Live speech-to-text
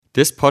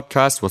This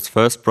podcast was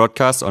first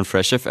broadcast on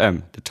Fresh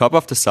FM, the top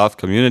of the South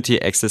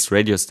community access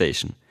radio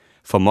station.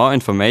 For more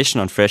information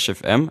on Fresh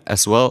FM,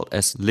 as well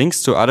as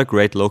links to other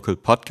great local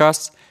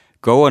podcasts,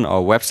 go on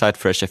our website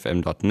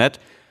freshfm.net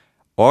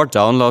or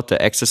download the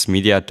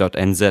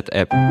accessmedia.nz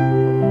app.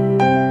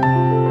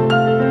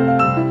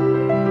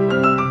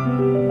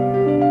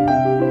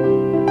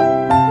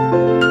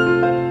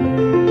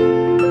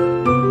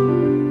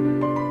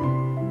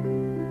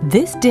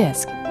 This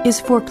disc is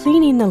for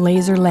cleaning the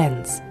laser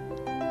lens.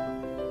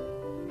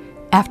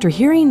 After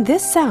hearing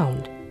this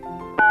sound,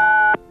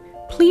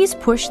 please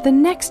push the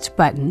next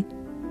button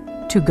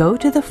to go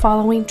to the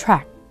following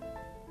track.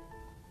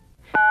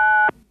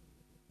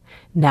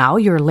 Now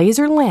your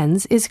laser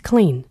lens is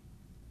clean.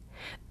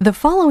 The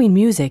following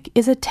music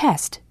is a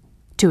test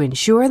to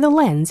ensure the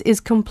lens is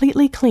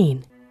completely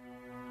clean.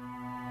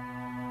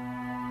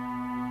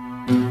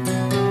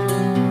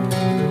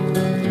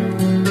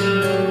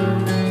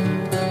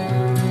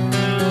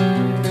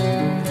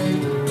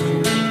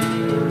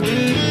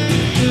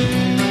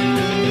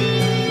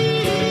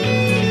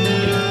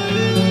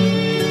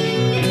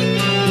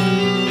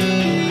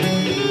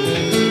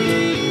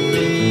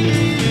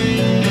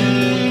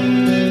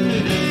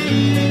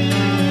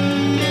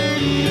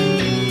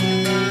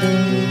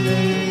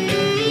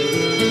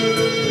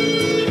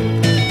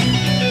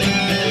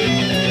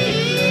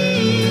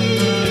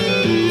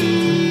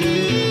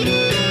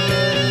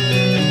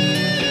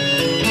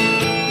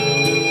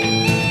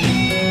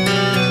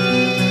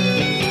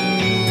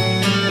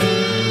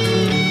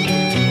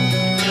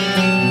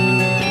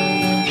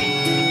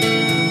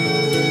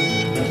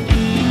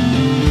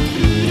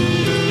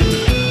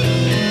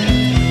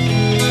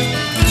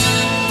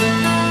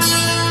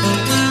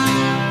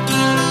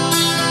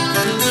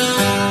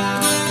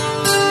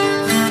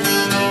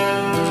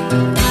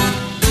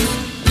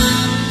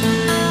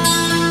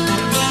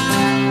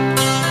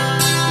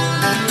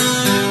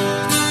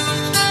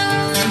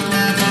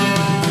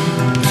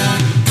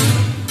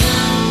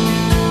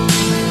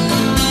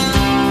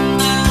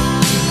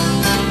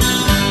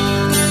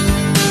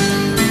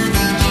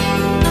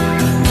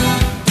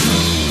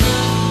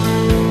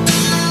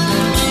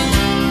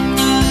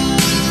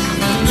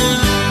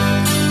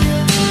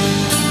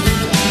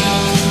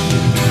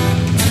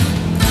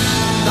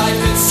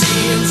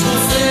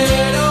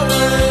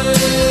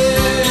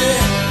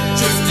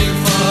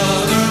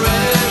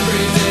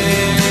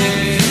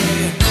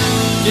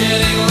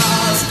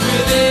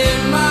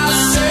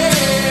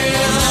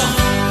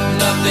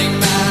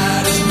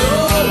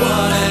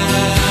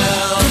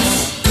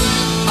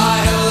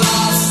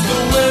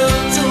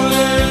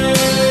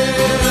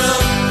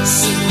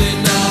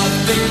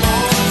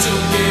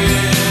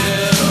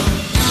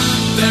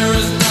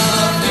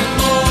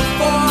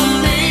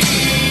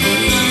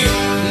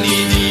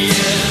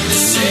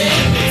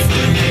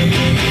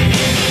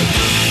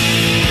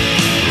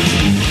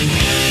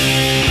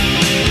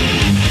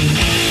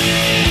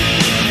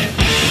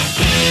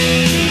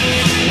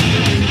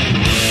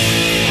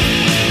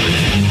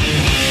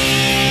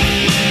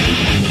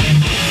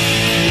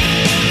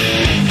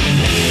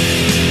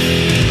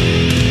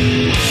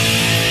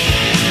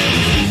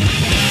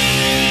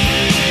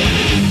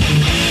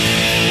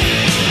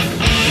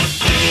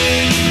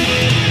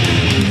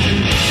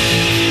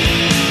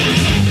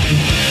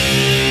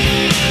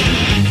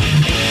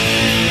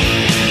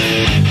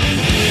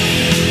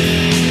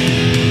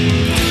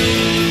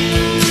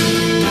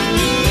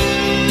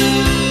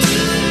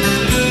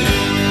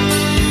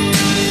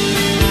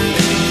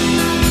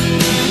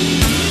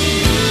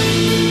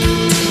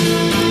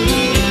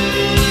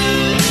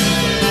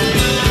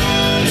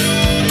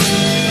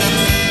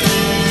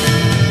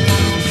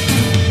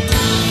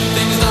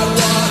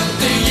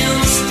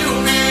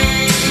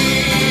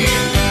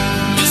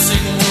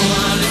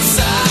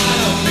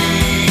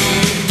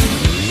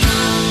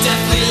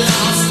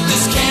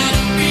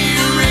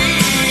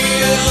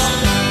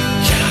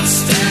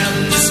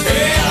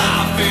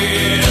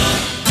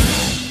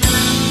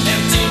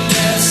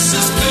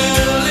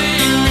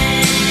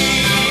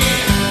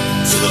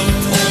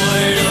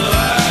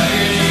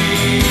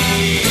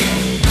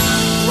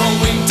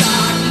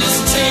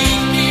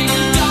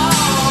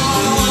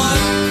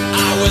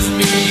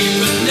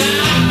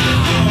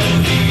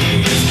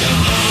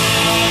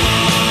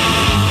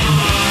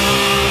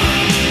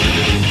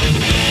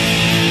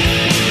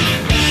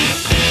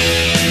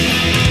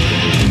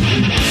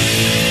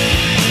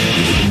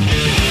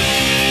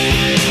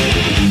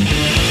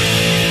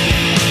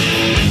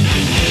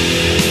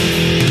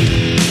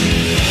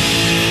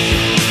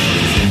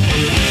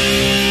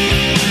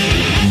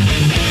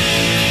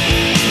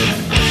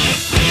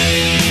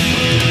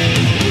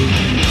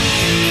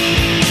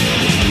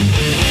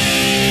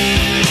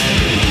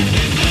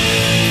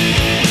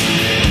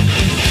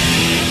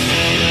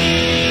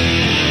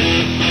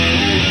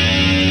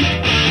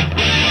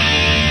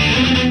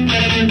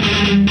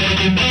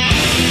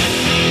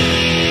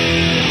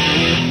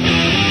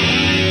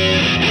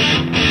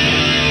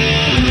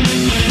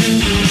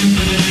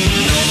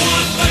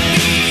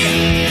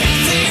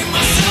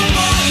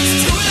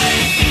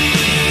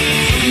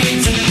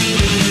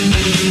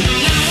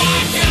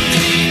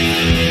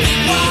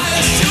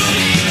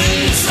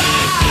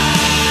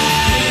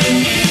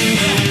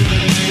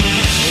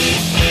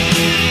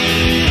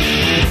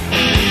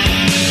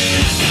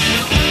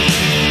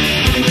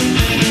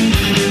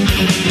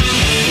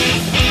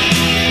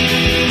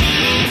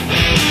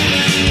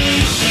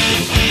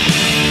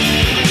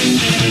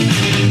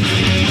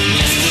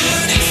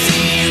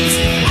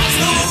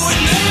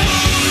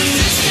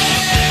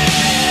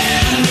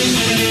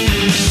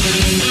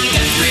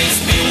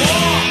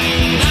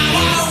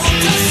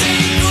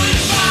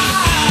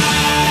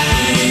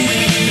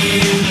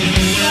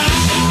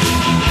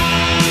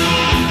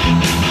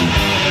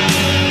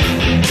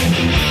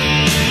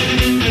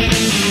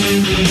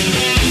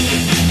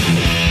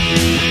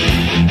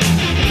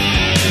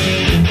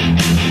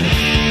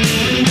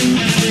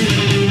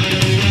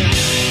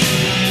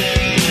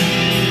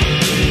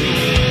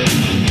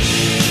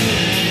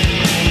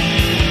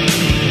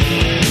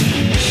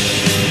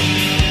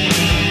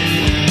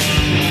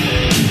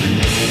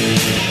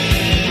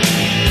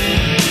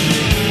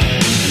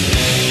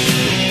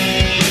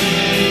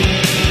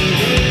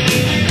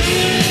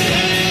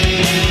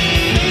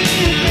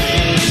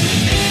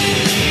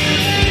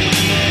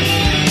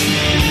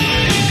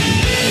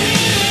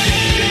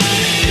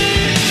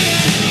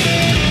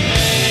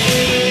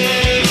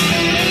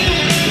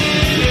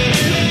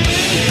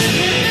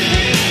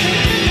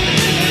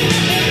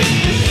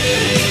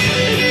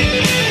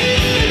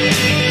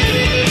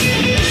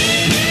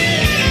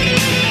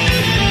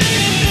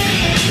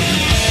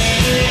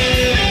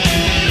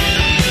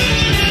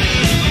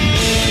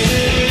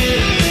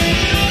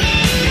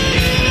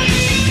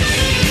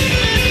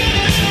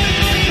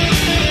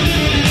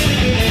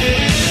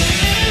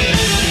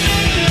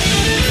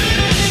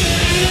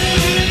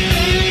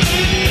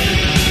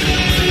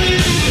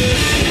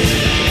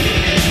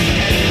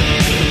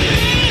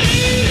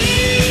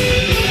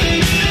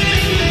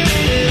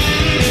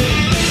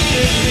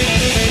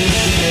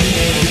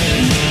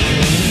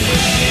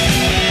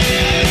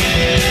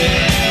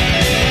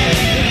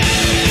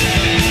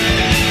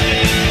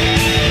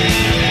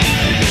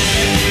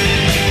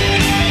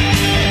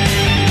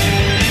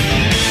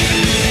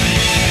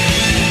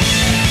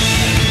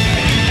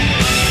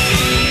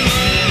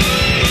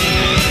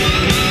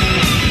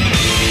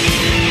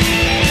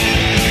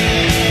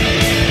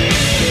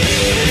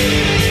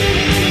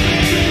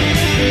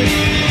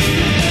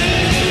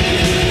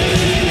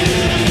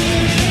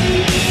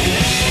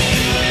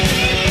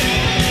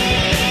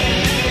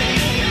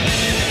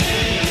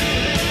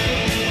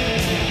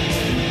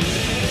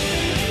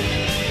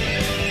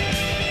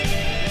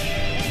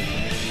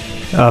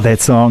 Oh,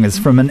 that song is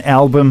from an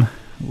album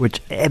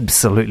which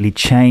absolutely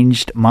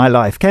changed my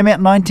life. Came out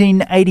in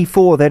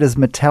 1984. That is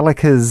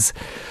Metallica's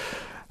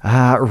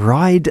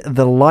Ride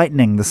the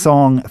Lightning. The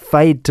song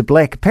Fade to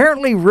Black.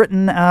 Apparently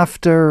written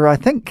after, I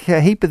think,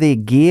 a heap of their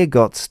gear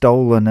got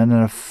stolen and in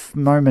a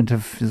moment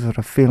of sort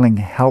of feeling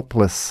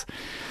helpless.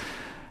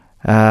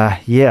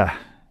 That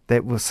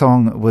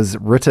song was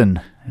written.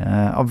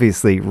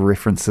 Obviously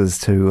references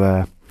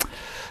to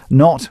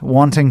not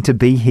wanting to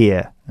be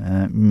here.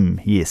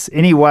 Yes.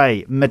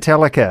 Anyway,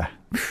 Metallica.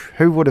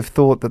 Who would have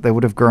thought that they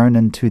would have grown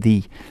into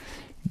the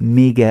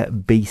mega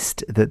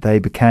beast that they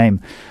became?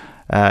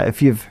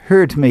 If you've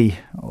heard me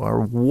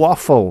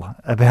waffle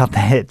about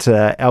that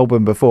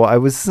album before, I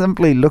was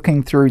simply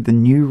looking through the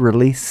new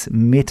release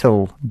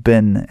metal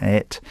bin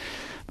at,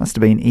 must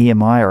have been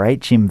EMI or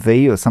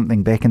HMV or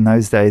something back in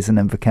those days in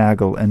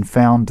Invercargill, and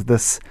found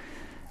this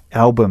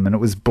album, and it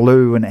was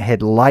blue and it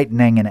had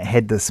lightning and it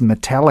had this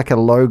Metallica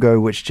logo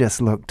which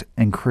just looked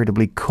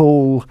incredibly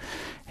cool.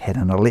 Had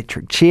an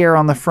electric chair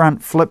on the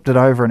front, flipped it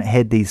over, and it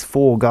had these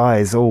four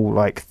guys all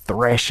like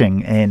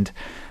thrashing, and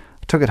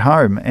I took it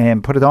home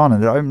and put it on,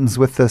 and it opens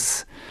with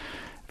this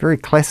very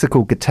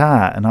classical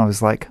guitar, and I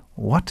was like,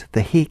 what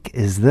the heck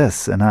is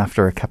this? And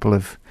after a couple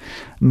of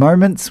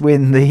moments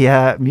when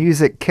the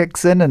music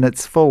kicks in and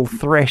it's full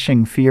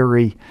thrashing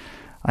fury,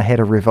 I had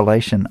a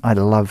revelation. I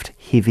loved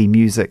heavy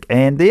music,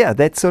 and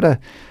it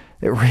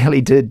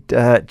really did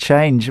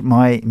change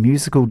my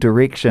musical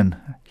direction.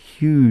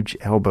 Huge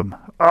album.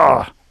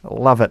 Oh,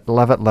 love it.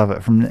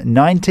 From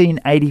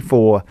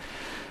 1984,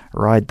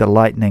 Ride the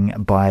Lightning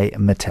by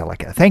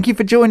Metallica. Thank you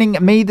for joining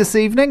me this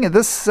evening.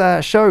 This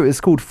show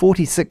is called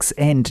 46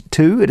 and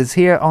 2. It is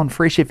here on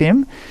Fresh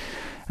FM.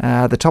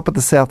 The top of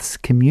the South's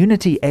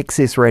community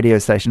access radio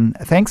station.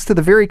 Thanks to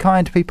the very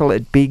kind people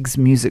at Beggs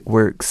Music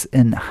Works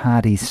in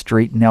Hardy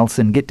Street,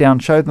 Nelson. Get down,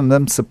 show them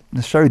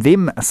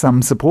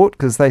some support,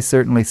 because they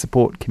certainly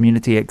support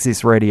community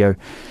access radio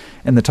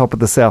in the top of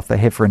the South. They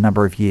have for a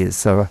number of years.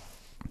 So,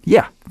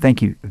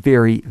 thank you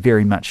very,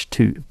 very much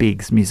to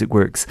Beggs Music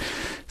Works.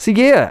 So,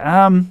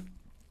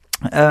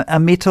 a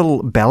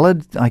metal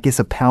ballad, I guess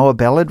a power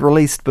ballad,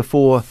 released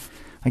before,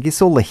 I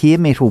guess, all the hair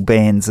metal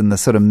bands in the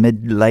sort of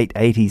mid-late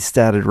 80s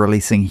started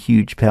releasing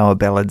huge power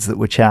ballads that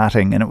were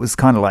charting, and it was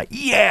kind of like,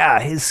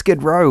 here's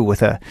Skid Row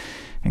with a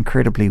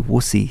incredibly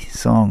wussy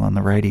song on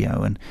the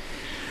radio, and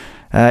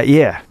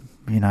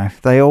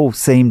they all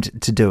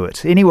seemed to do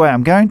it. Anyway,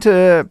 I'm going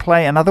to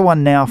play another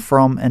one now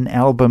from an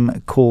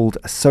album called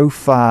So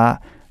Far,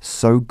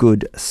 So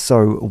Good,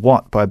 So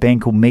What by a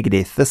band called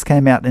Megadeth. This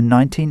came out in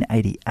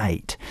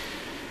 1988.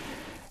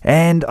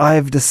 And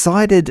I've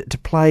decided to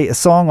play a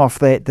song off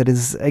that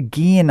is,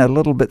 again, a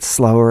little bit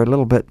slower, a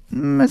little bit,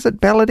 is it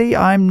ballady?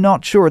 I'm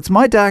not sure. It's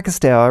My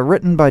Darkest Hour,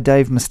 written by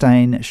Dave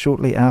Mustaine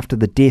shortly after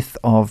the death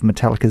of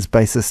Metallica's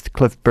bassist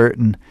Cliff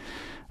Burton.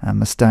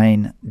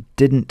 Mustaine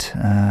didn't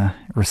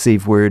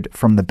receive word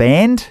from the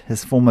band.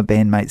 His former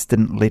bandmates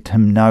didn't let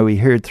him know. He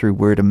heard through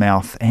word of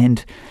mouth.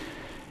 And,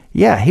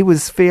 he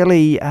was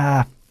fairly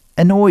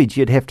annoyed,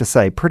 you'd have to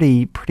say,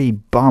 pretty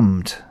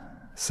bummed.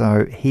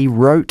 So he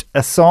wrote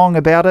a song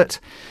about it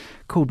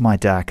called My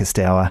Darkest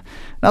Hour.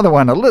 Another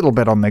one a little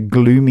bit on the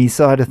gloomy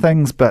side of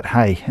things, but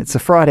hey, it's a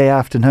Friday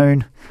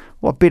afternoon.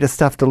 What better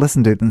stuff to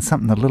listen to than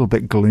something a little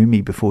bit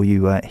gloomy before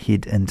you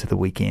head into the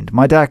weekend?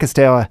 My Darkest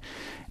Hour,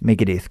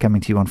 Megadeth,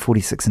 coming to you on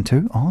 46 and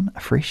 2 on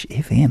Fresh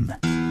FM.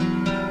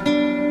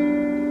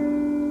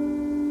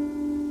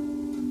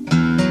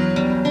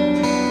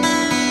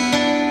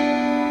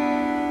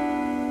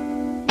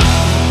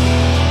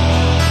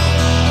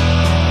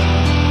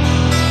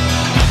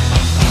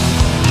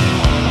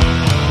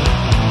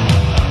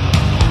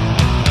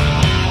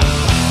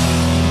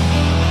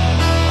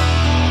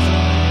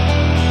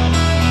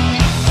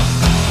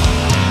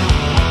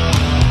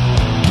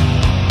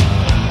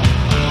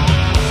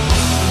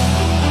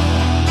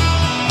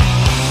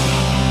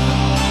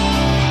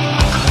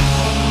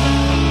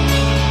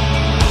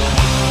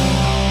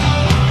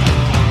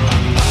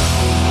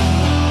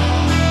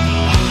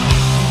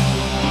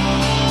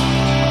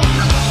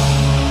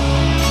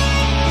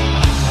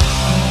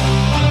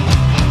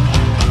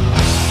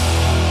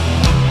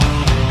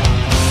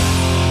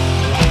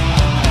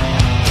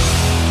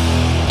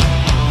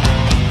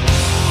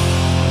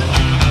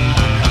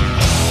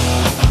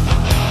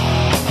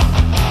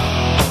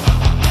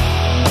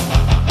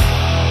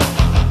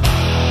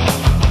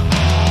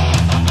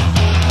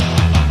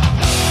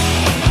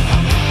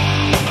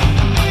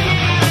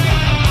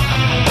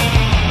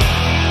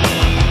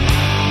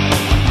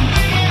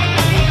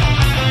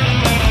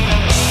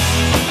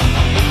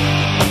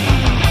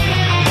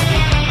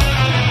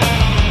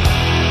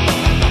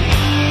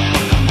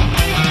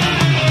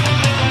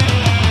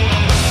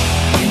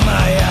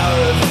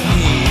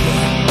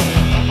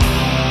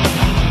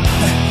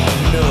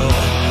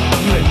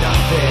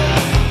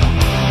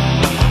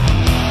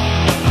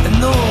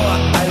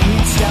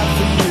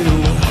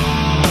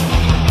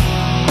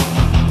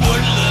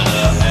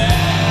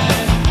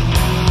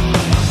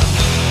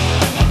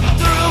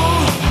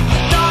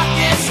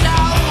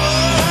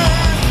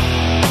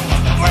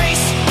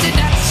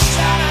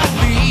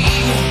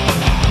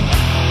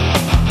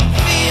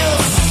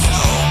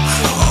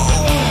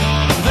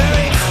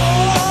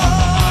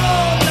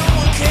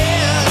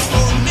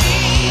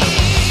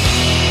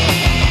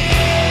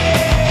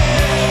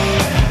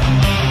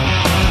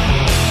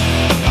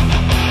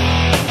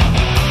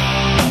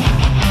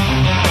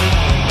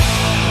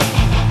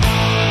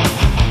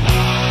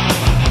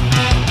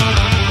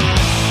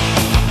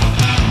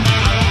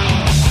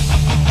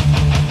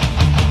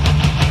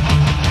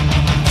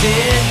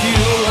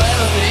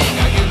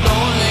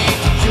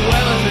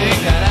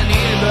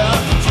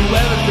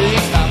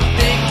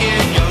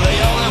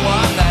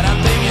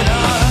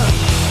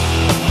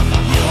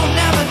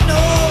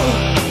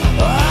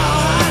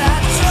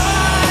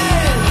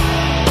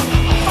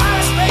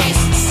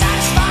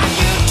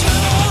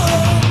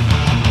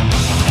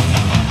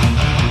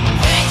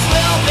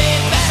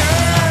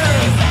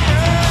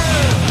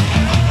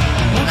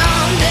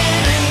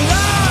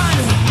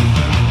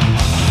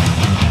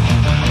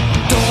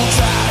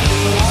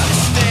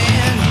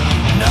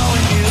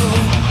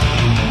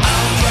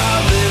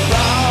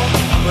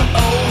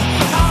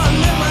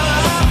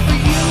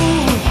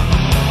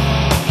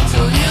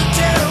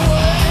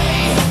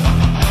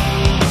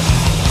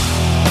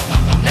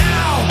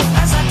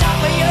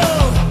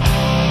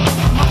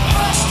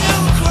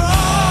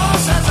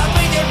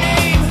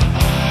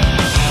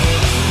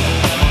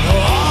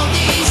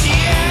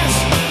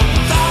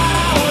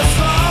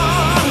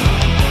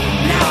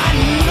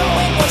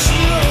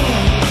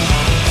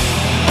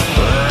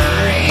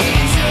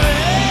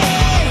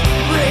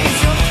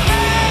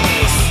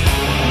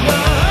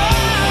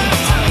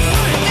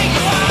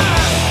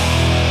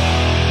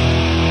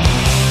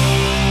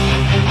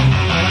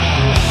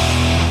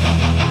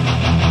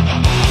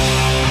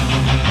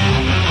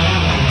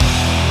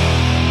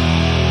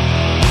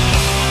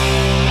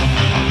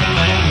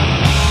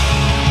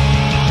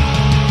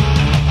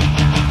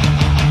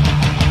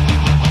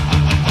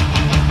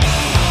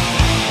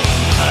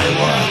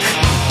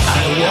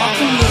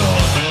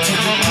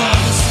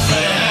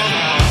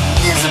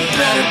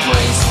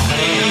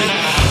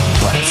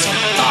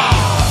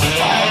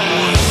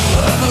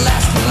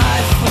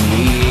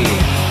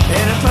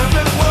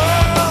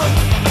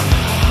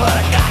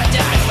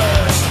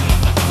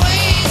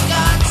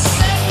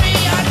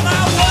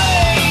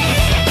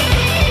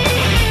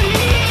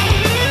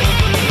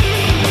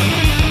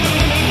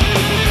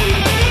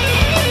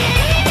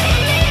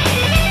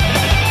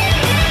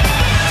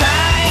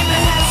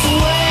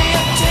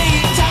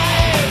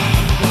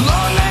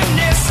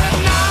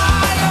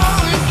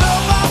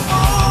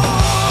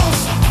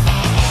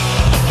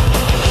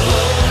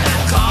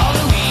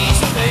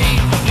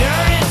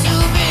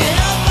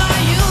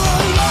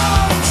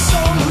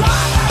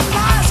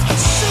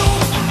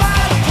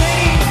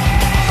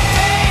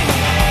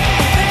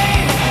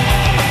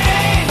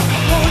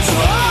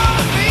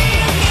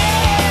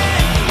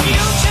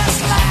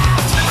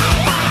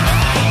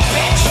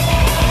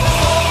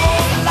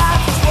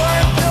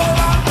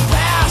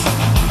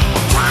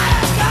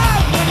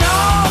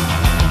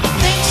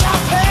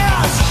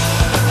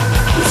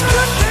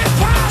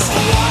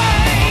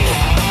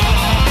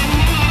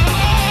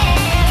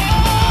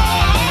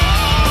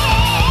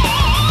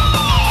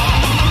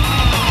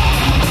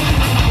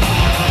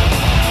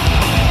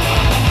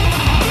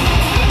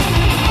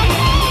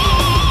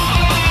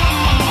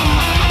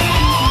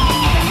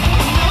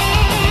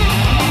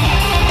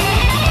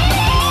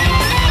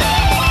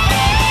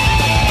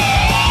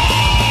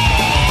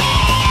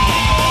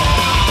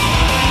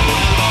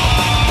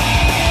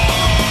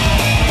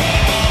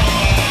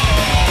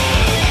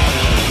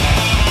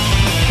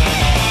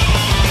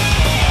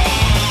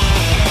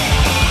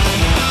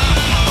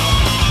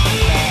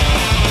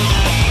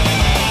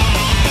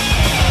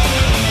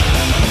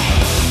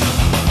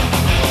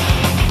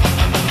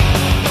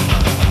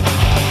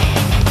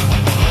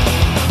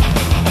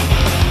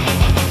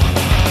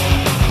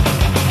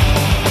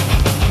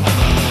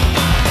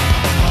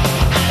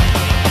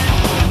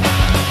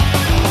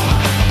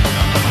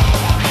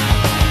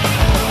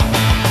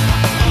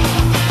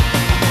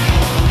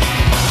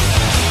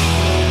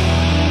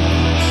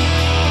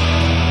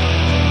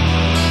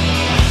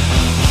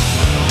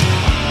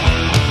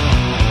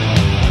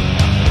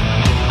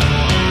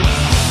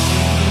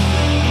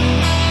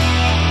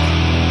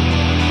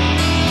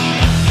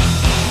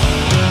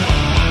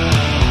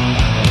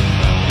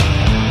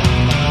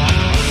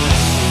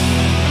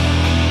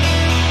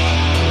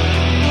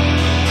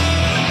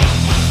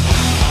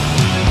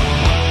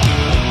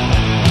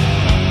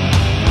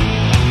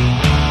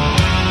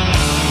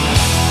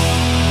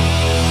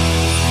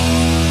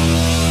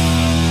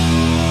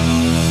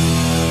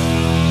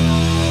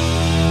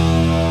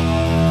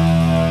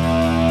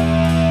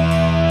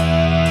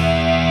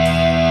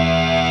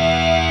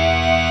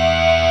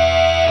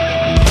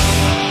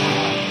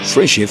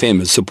 Fresh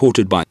FM is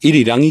supported by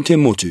Irirangi Te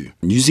Motu,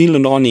 New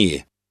Zealand On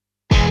Air.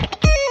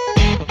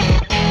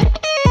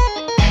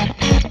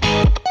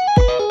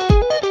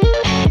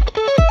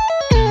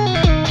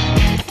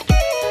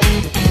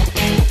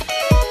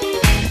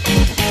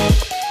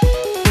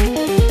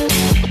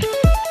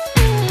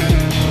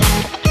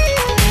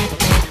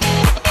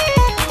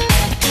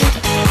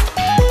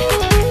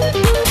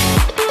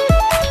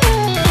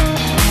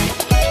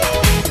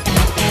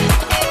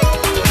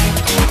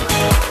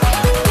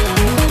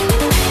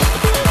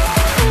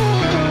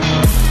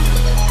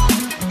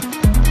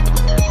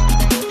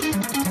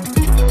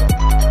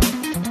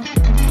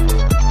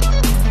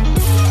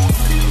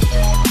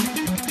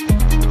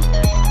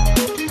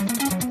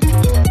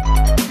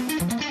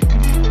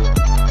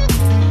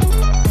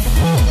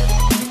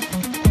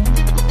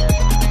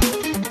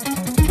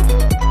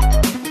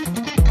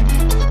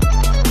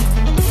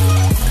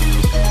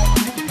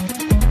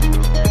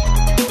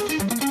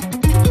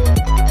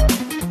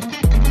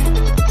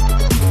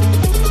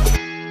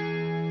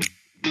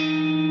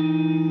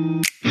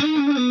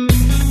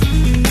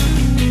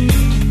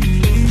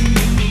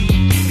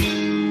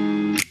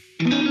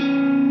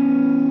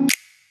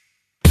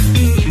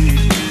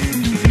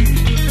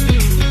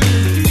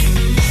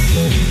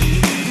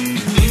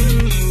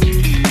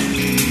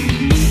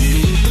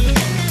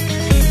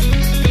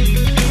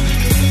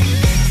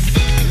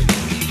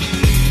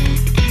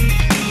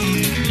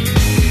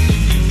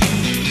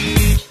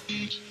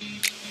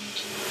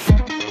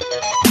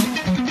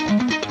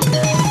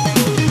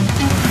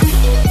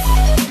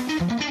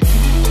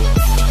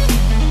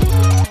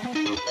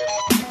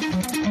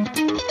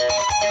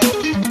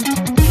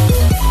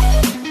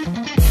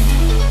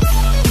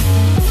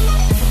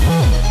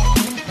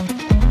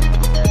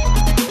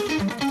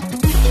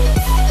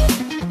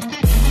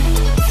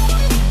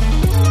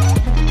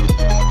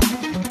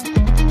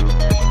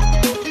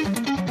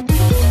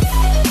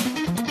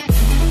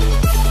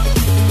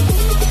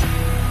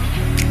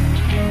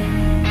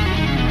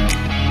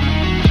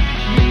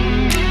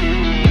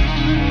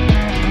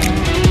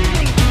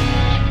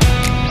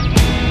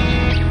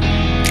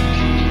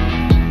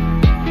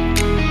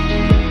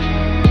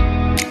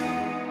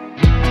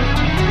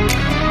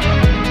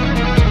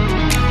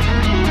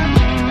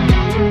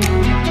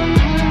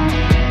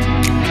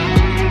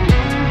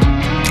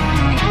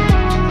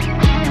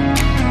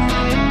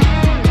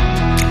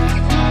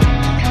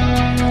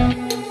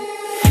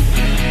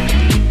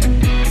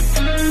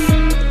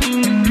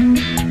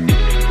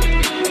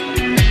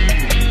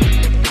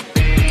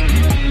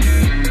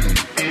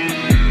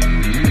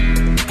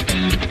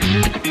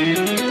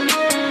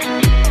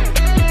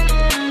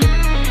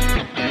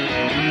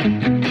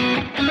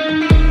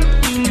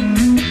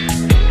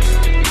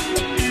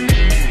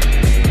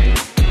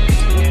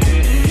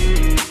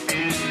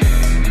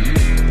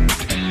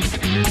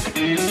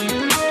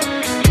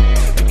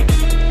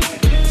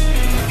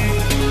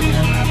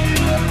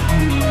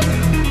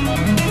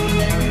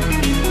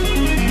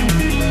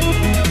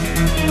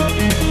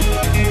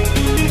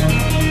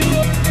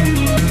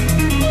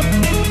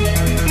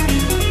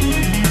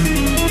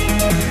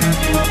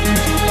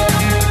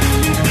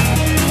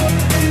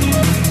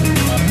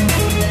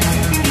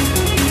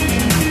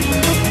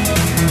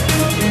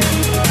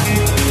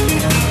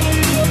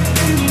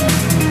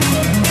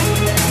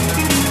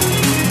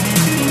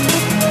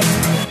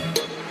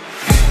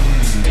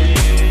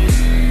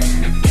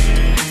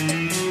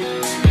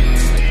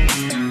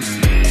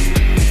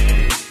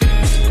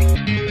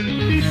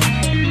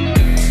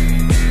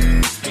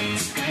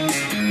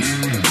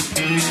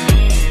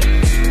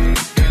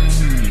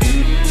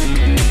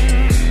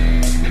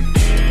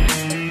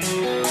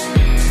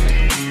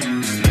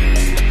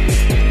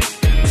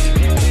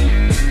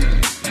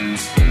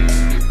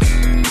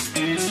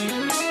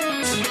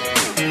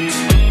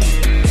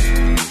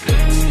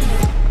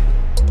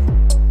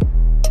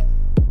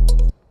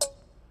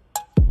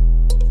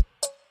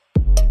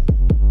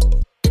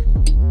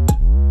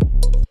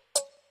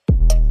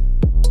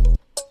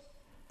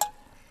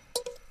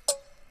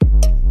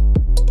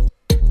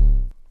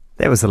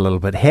 That was a little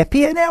bit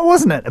happier now,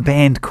 wasn't it? A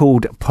band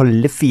called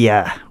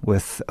Polyphia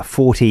with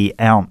 40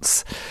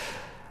 ounce.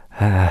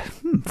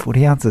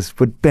 40 ounces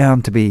would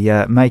bound to be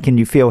making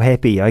you feel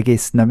happy, I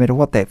guess, no matter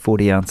what that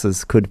 40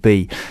 ounces could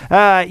be.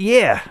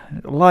 Yeah,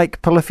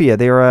 like Polyphia,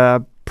 they're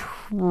a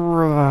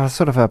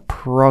sort of a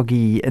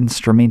proggy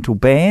instrumental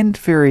band,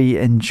 very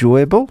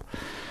enjoyable.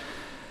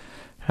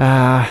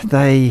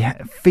 They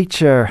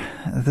feature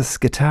this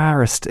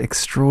guitarist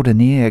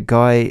extraordinaire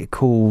guy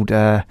called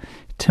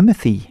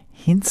Timothy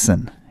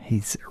Henson.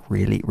 He's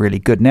really, really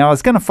good. Now, I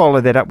was going to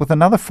follow that up with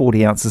another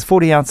 40 ounces,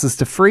 40 ounces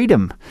to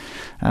Freedom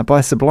by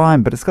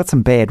Sublime, but it's got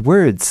some bad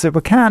words, so we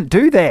can't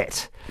do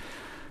that.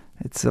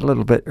 It's a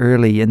little bit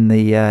early in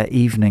the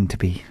evening to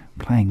be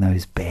playing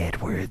those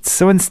bad words.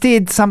 So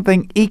instead,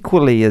 something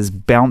equally as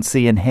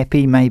bouncy and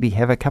happy, maybe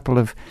have a couple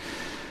of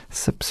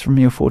sips from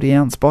your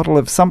 40-ounce bottle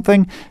of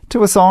something,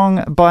 to a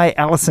song by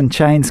Alice in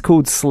Chains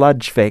called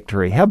Sludge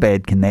Factory. How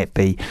bad can that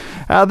be?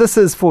 This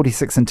is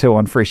 46 and 2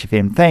 on Fresh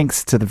FM.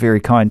 Thanks to the very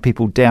kind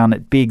people down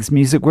at Beggs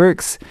Music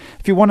Works.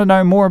 If you want to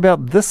know more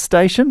about this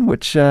station,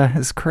 which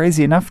is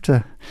crazy enough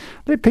to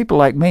let people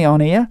like me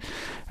on air,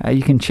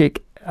 you can check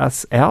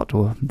us out,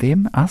 or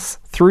them, us,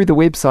 through the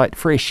website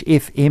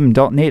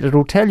freshfm.net.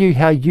 It'll tell you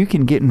how you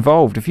can get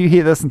involved. If you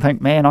hear this and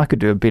think, man, I could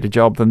do a better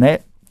job than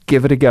that,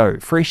 give it a go.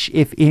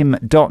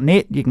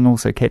 freshfm.net. You can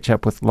also catch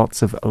up with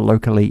lots of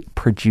locally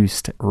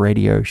produced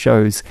radio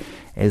shows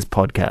as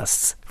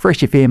podcasts.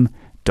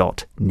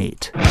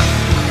 freshfm.net.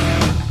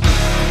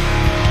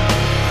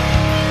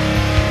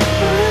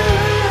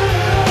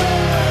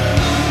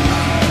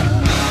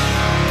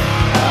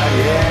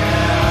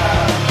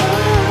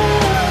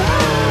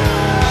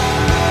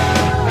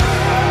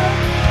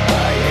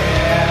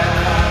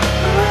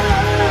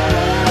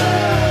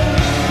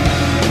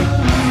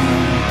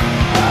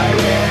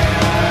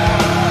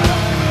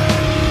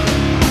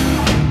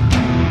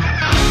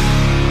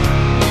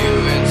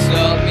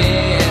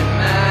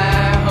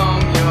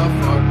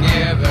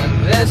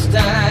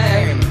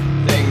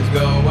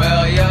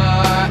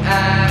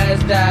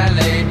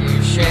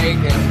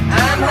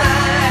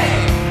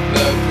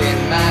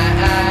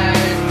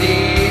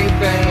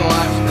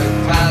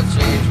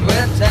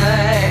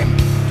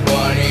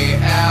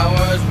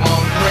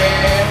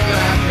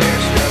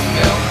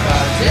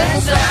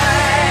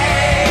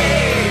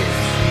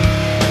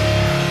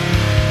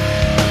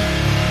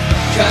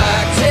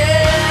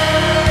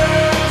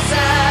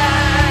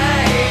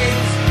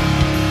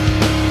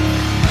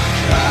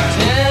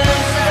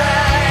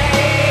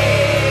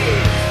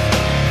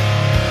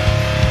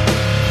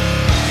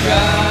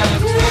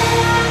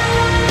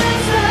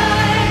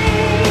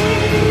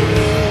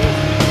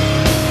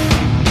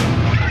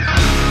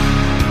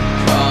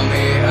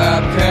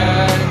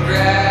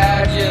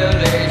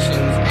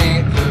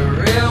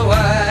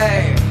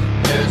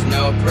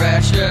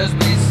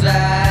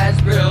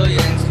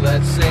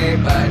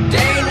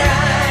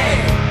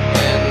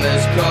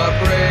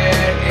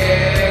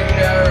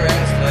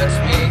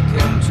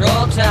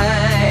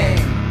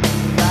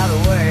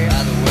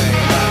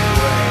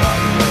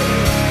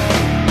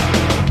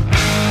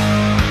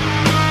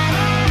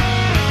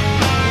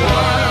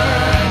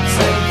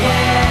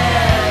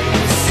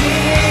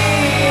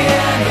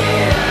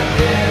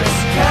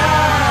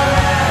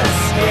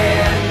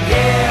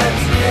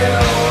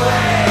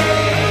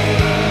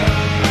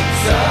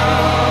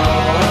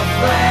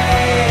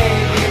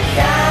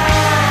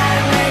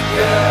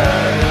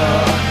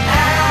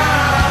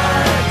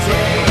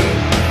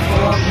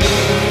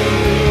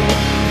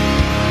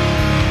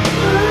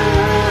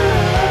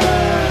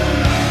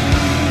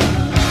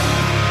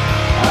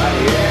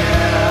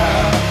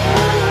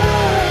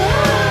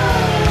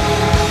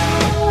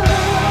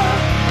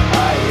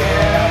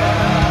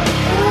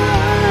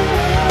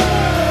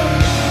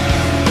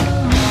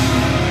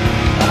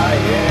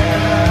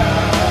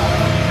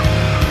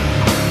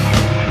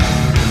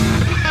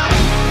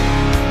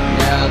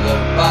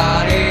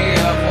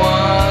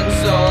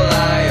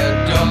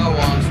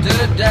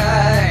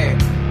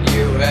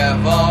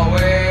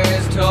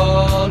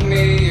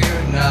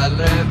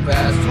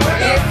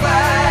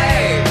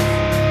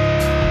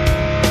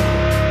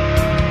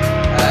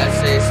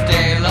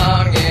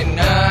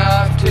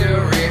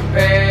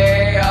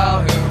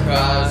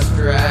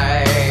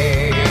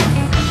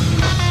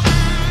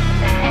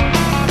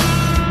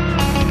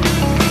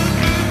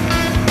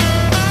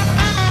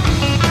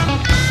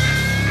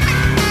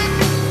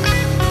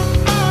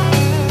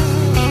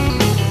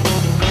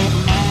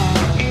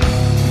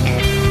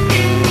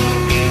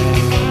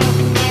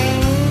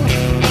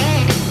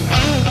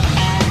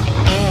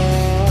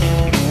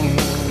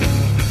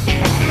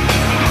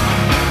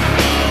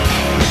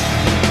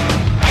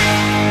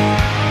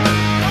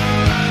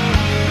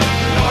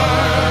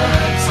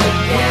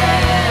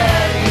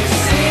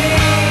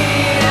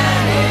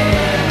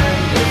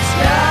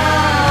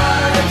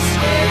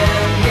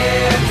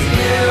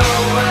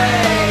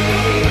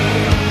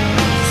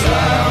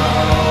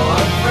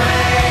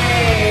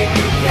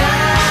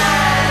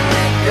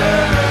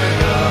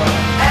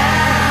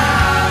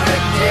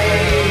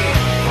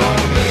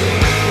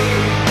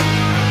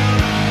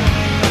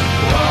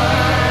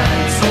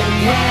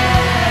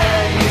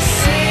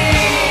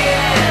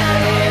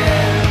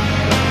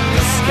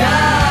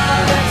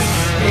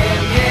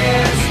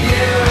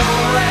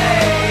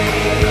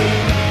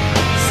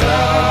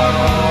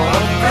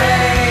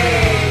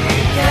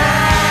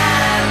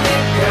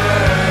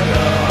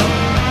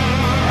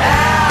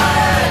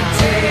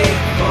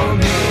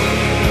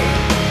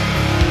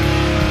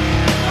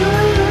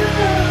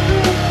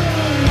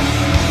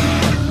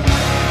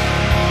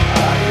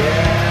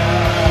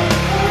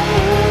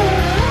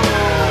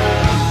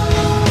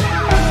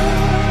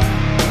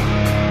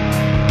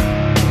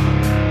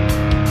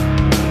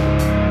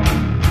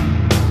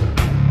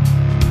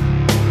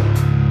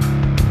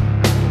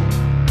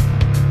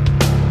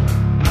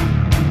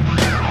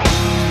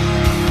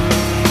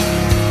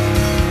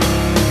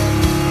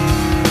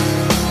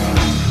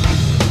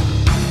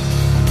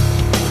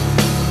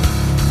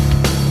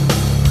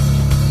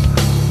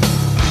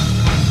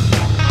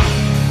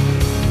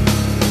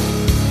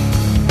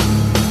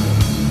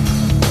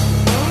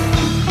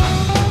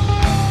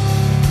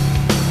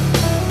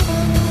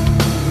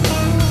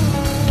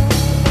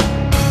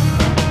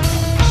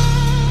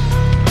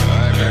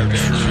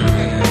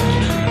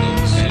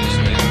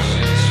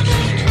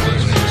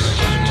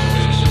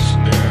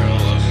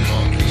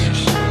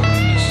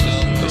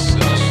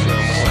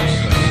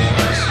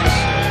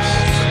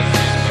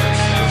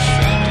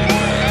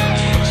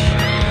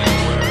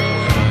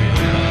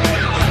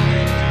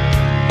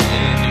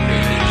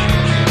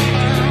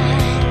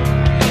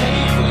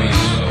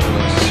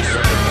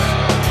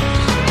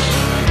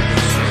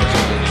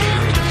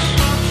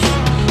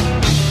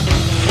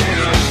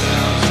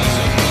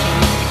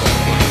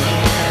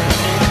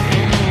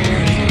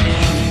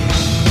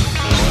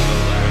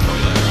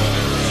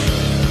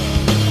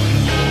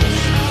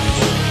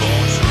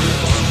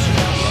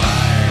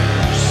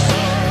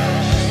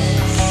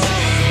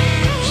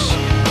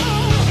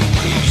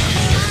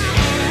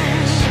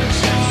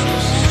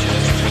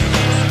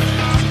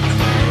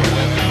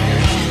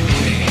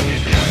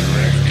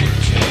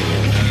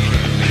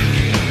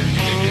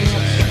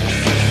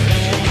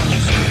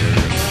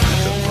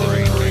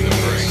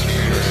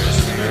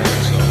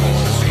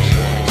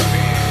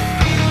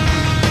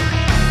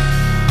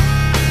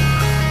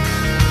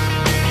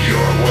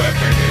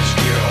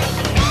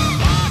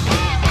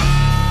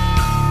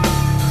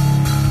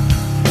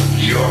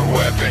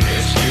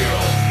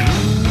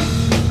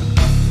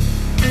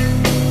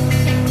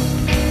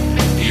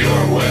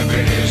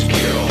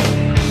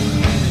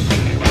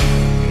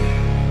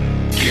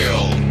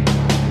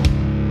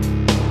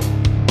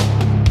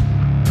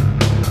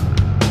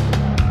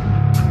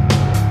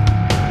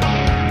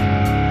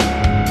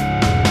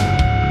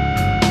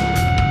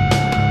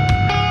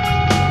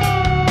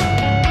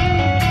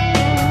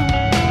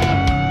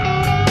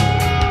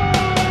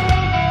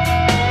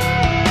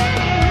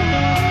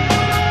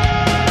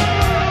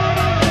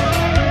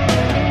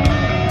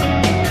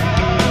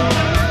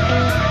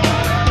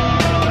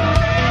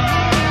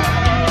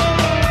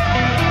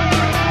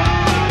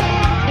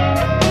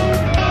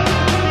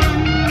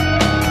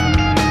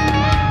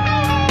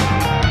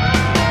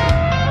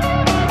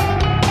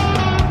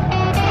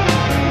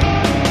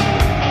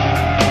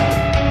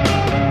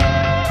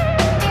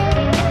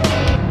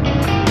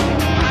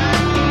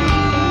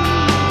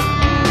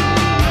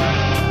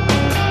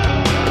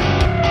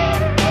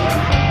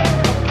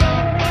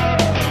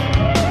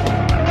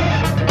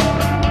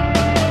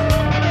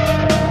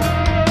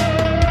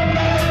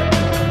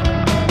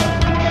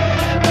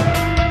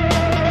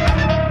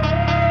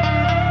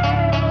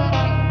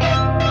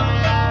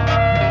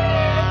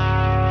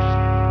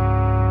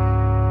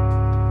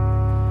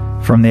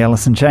 From the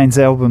Alice in Chains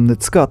album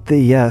that's got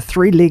the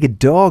three-legged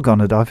dog on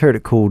it. I've heard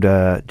it called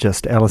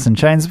just Alice in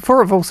Chains.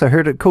 Before, I've also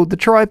heard it called the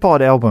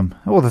Tripod album,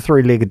 or the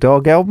three-legged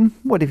dog album,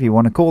 whatever you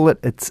want to call it.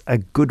 It's a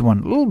good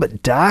one, a little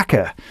bit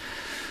darker.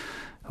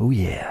 Oh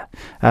yeah.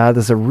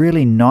 There's a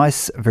really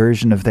nice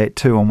version of that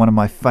too on one of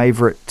my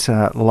favourite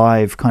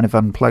live kind of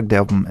unplugged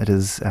album. It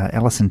is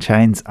Alice in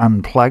Chains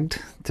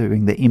Unplugged,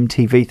 doing the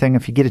MTV thing.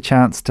 If you get a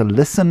chance to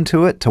listen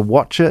to it, to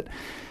watch it,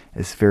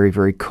 it's very,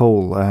 very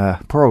cool.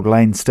 Poor old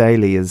Lane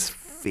Staley is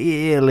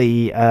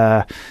fairly...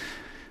 I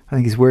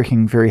think he's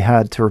working very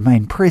hard to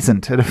remain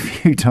present at a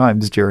few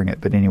times during it.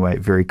 But anyway,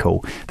 very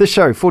cool. The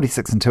show,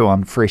 46 and 2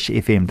 on Fresh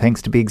FM.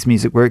 Thanks to Beggs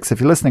Music Works.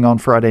 If you're listening on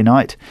Friday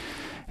night,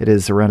 it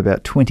is around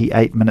about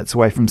 28 minutes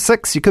away from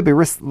 6. You could be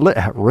listening to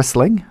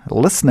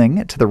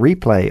the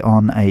replay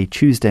on a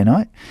Tuesday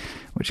night,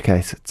 in which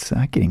case it's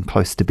getting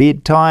close to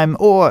bedtime,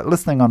 or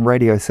listening on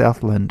Radio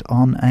Southland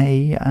on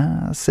a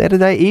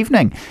Saturday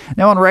evening.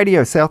 Now on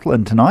Radio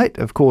Southland tonight,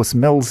 of course,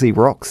 Millsy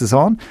Rocks is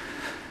on.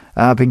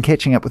 I've been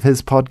catching up with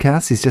his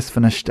podcast. He's just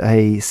finished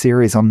a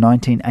series on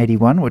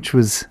 1981, which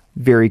was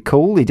very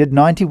cool. He did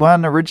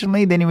 91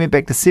 originally, then he went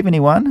back to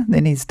 71,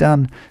 then he's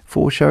done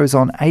 4 shows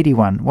on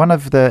 81. One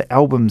of the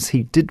albums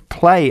he did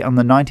play on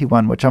the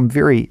 91,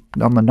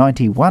 on the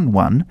 91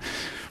 one,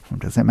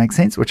 does that make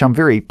sense? Which I'm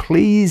very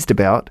pleased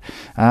about,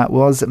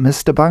 was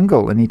Mr.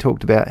 Bungle. And he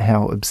talked about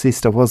how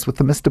obsessed I was with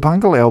the Mr.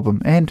 Bungle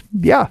album. And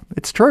yeah,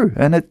 it's true.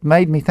 And it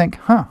made me think,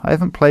 I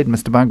haven't played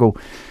Mr. Bungle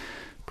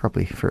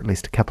probably for at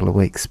least a couple of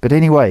weeks. But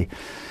anyway,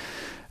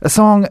 a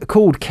song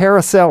called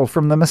Carousel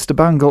from the Mr.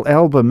 Bungle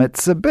album.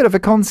 It's a bit of a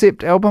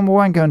concept album. I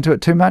won't go into it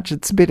too much.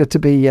 It's better to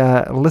be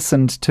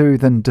listened to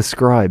than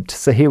described.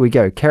 So here we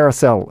go.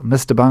 Carousel,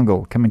 Mr.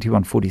 Bungle, coming to you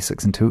on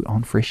 46 and 2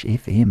 on Fresh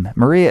FM.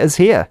 Maria is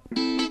here.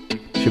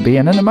 She'll be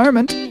in a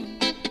moment.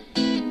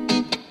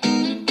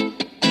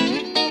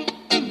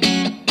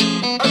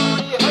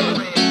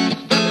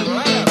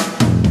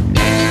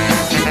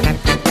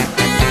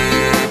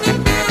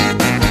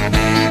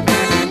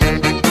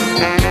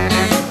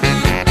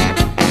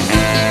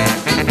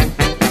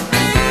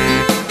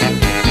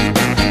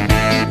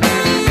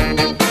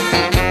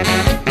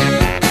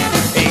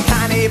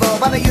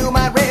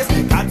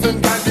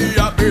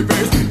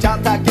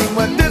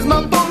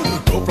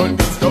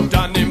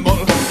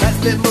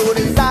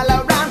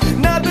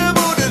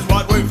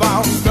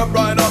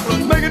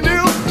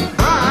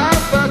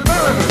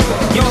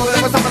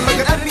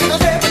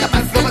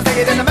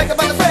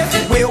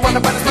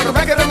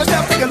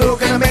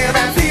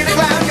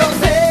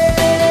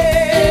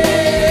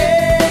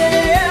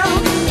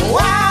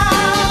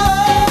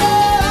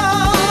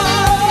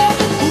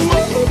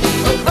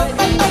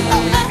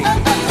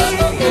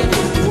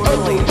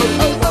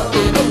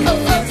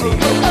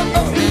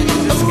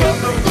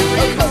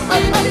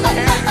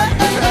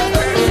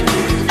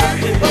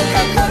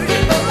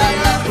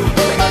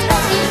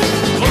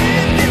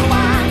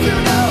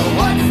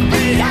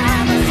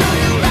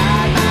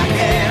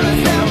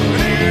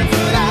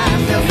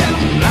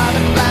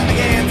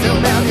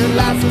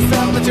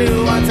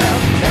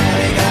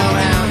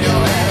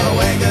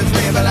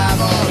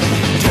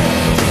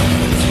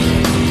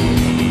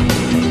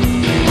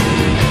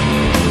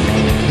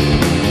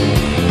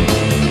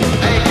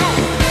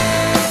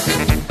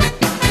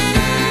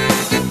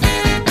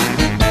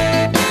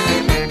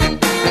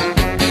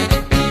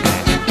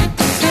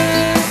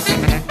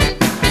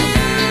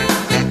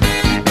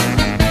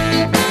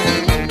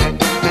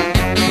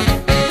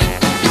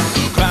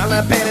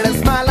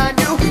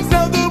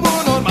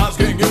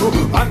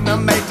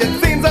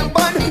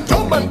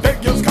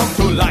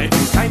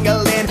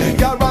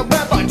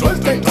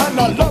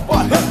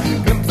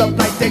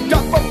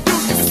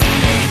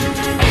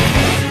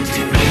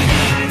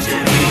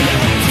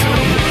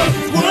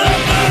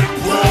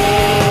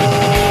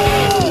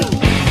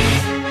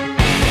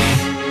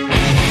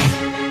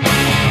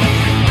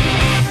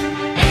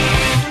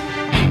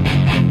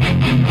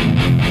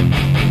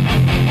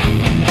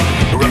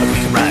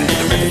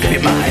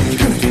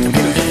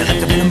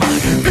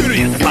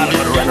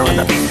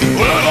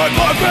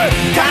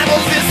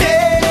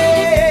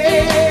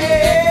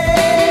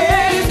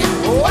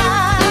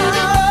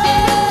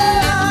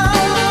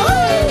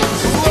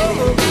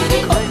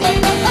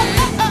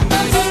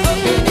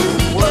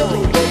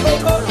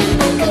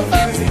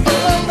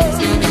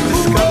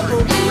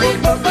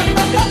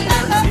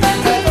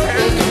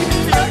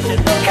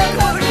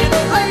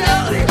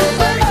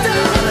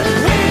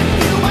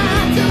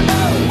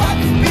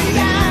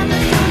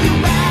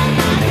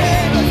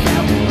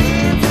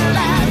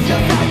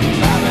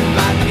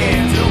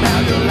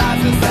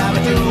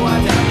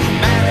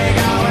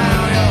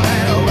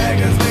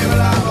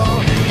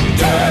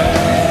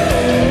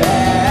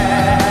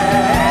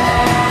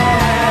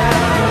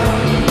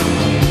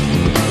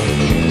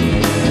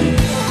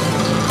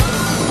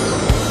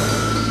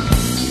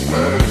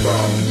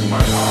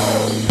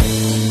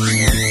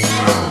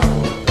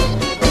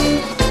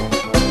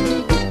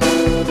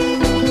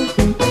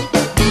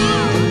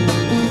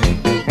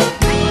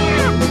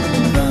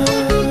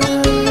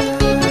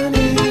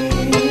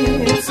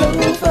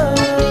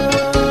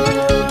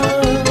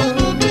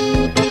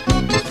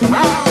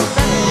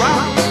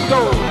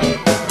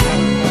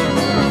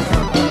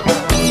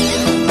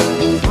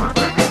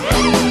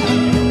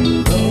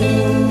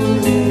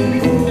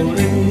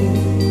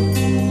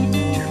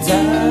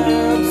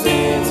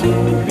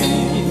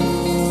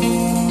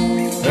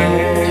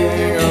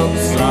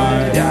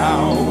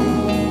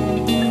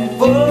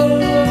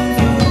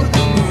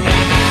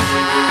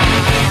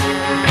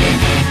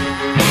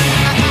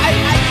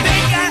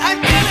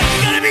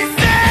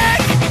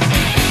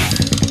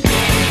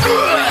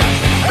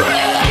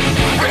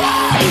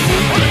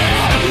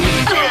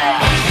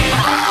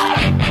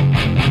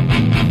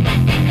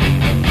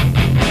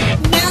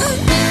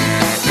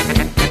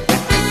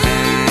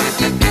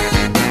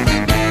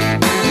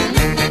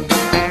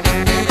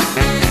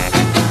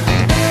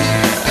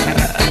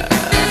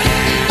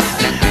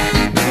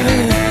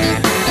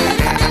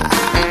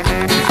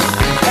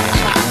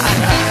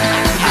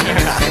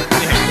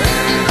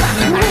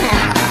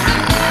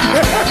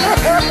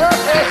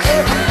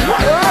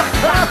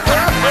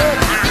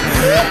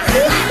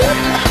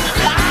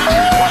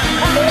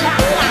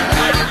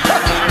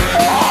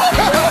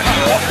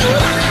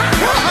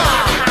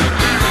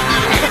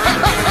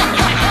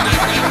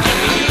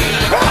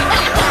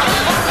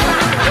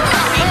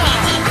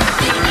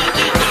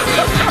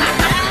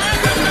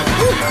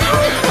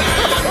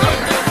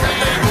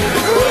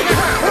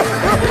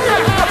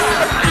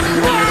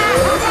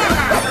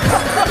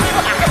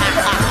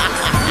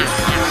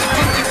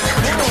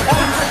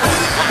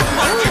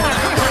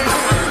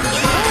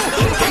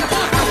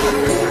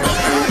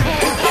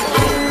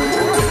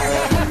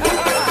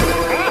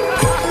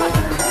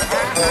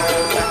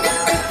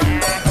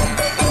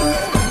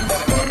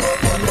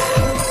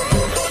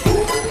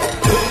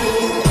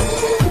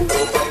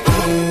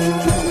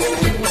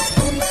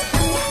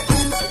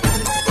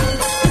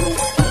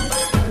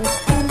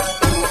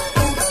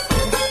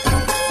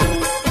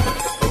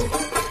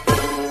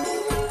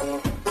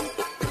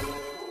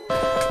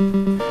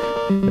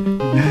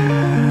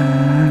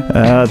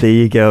 There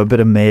you go, a bit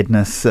of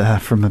madness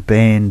from a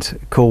band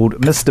called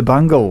Mr.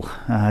 Bungle.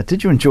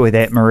 Did you enjoy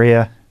that,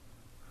 Maria?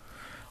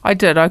 I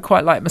did. I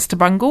quite like Mr.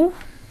 Bungle.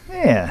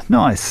 Yeah,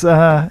 nice.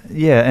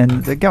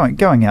 And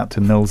going out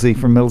to Millsy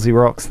from Millsy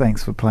Rocks.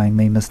 Thanks for playing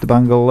me, Mr.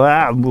 Bungle.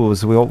 It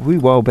was a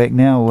while back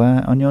now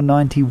on your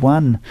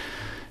 91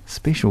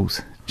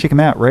 specials. Check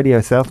him out,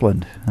 Radio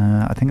Southland.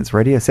 I think it's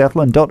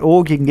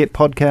radiosouthland.org. You can get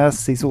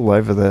podcasts. He's all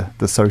over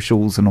the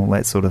socials and all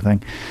that sort of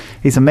thing.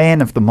 He's a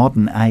man of the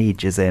modern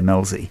age, is our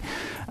Millsy.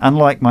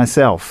 Unlike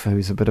myself,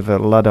 who's a bit of a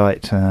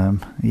Luddite.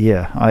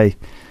 I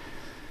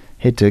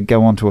had to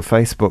go onto a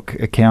Facebook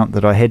account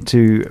that I had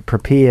to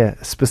prepare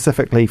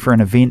specifically for an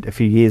event a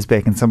few years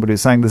back, and somebody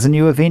was saying, there's a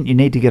new event, you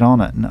need to get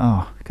on it. And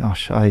oh,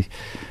 gosh, I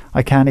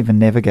can't even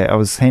navigate. I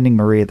was handing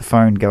Maria the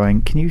phone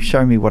going, can you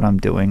show me what I'm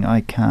doing?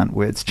 I can't.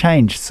 It's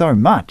changed so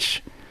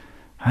much.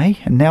 Hey?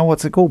 And now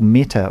what's it called?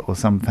 Meta or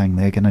something.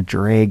 They're going to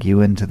drag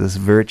you into this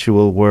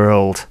virtual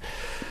world.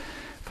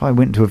 If I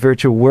went into a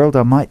virtual world,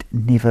 I might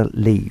never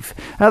leave.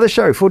 The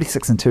show,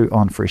 46 and 2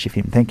 on Fresh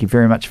FM. Thank you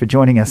very much for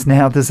joining us.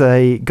 Now, there's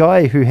a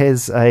guy who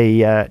has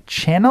a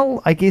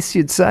channel, I guess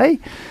you'd say.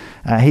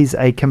 He's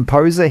a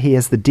composer. He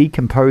has the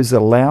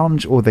Decomposer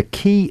Lounge, or the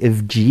Key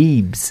of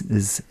Jeeves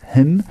is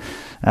him.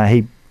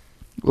 He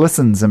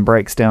listens and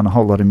breaks down a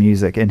whole lot of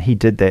music, and he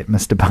did that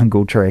Mr.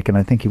 Bungle track, and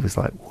I think he was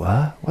like,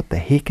 what the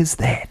heck is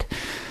that?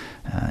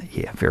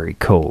 Very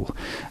cool.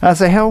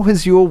 So how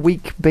has your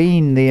week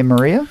been there,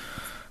 Maria?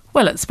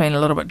 Well, it's been a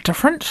little bit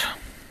different.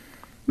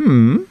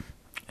 I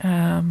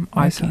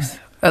guess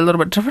a little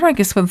bit different, I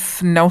guess,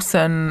 with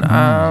Nelson.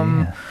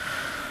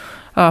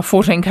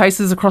 14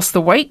 cases across the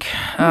week,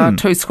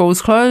 2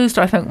 schools closed.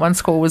 I think one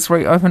school was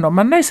reopened on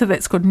Monday, so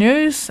that's good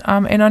news,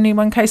 and only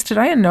 1 case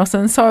today in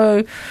Nelson.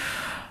 So,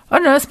 I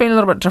don't know, it's been a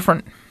little bit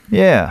different.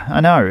 Yeah,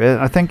 I know.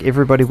 I think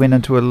everybody went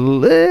into a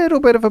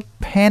little bit of a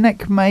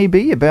panic,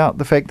 maybe, about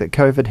the fact that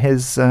COVID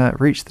has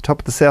reached the top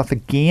of the south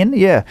again.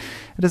 Yeah,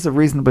 it is a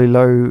reasonably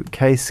low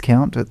case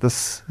count at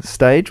this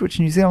stage, which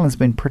New Zealand's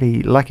been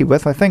pretty lucky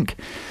with, I think.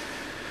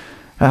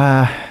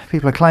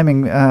 People are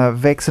claiming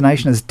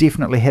vaccination has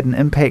definitely had an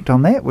impact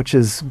on that, which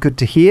is good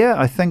to hear.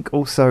 I think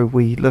also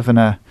we live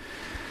in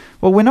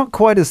we're not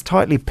quite as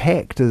tightly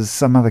packed as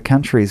some other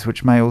countries,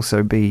 which may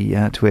also be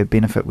to our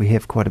benefit. We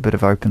have quite a bit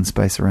of open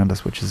space around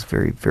us, which is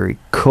very, very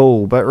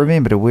cool. But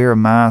remember to wear a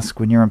mask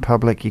when you're in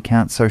public. You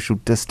can't social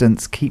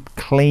distance. Keep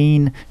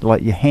clean,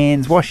 like your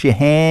hands, wash your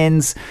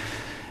hands.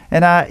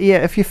 And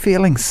if you're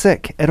feeling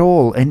sick at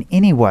all in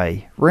any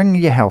way, ring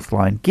your health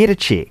line, get a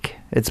check.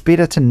 It's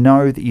better to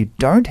know that you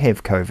don't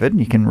have COVID and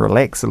you can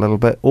relax a little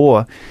bit,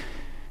 or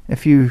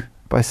if you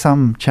by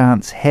some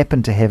chance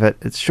happen to have it,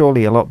 it's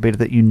surely a lot better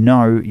that you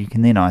know you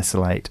can then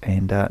isolate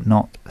and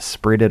not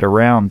spread it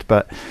around.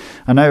 But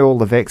I know all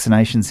the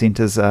vaccination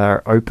centres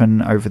are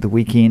open over the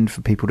weekend for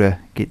people to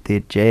get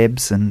their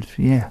jabs, and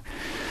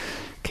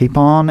keep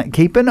on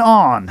keeping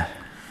on.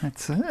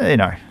 It's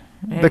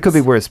there could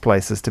be worse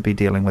places to be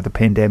dealing with a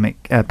pandemic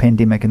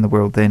in the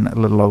world than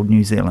little old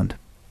New Zealand.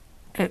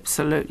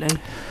 Absolutely.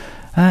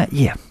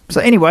 So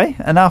anyway,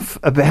 enough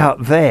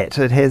about that.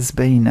 It has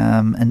been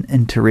an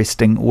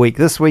interesting week.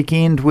 This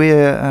weekend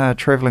we're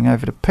travelling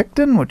over to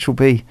Picton, which will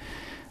be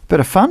a bit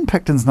of fun.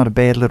 Picton's not a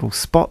bad little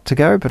spot to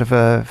go, a bit of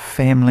a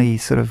family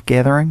sort of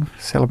gathering,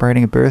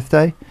 celebrating a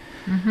birthday.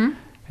 Mm-hmm.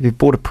 Have you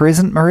bought a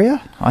present,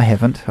 Maria? I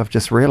haven't. I've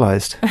just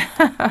realised.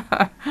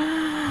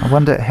 I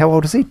wonder, how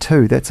old is he?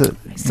 2. That's it.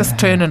 He's just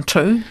turning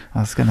 2. I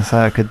was going to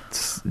say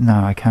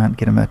I can't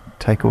get him a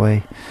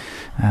takeaway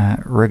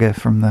rigger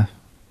from the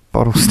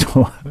bottle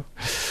store.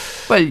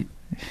 Well,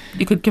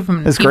 you could give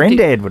him... His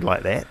granddad would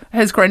like that.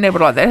 His granddad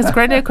would like that. His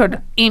granddad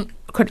could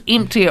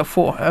empty it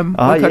for him.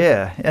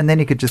 And then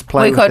he could just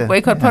play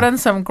We could put in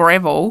some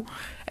gravel,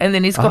 and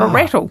then he's got a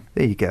rattle.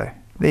 There you go.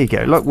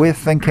 Look, we're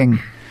thinking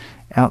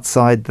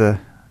outside the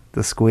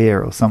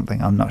square or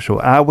something. I'm not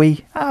sure. Are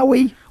we?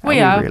 We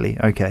are. Really?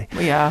 Okay.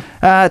 We are.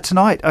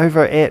 Tonight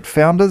over at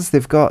Founders,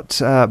 they've got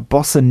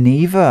Bossa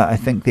Neva, I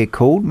think they're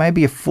called.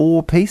 Maybe a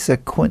 4-piece, a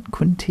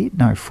quintet?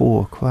 No,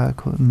 4.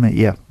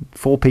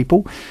 4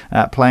 people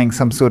playing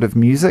some sort of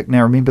music.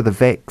 Now, remember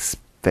the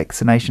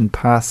vaccination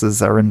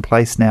passes are in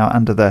place now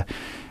under the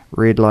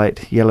red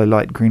light, yellow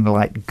light, green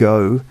light,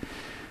 go.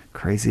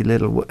 Crazy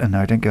little...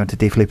 No, don't go into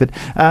Def Leppard.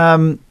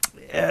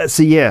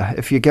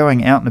 If you're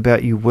going out and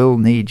about, you will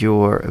need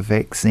your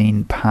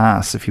vaccine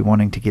pass if you're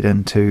wanting to get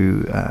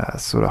into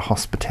sort of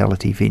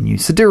hospitality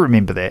venues. So do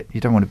remember that. You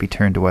don't want to be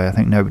turned away. I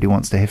think nobody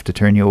wants to have to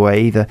turn you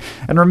away either.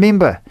 And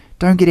remember,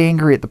 don't get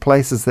angry at the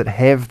places that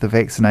have the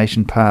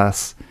vaccination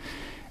pass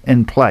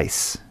in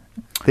place.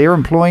 They're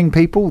employing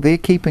people. They're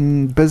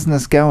keeping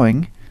business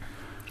going.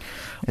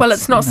 Well,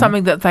 it's not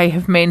something that they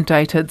have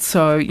mandated,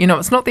 so,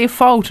 it's not their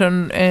fault,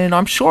 and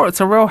I'm sure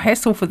it's a real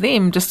hassle for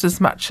them just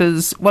as much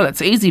as, well,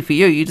 it's easy for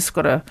you just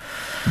got to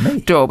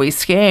do a wee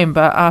scan,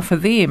 but for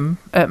them,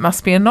 it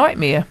must be a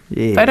nightmare.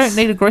 Yes. They don't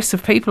need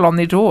aggressive people on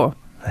their door.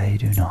 They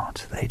do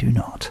not. They do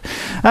not.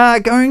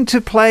 Going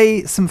to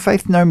play some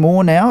Faith No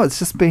More now. It's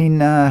just been,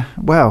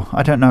 well,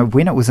 I don't know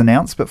when it was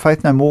announced, but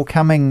Faith No More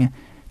coming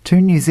to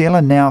New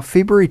Zealand now,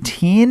 February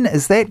 10.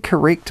 Is that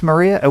correct,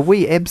 Maria? Are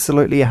we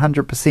absolutely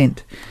 100%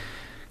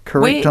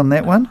 correct on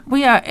that one?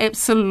 We are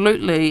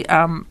absolutely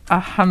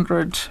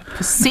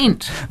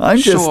 100% I'm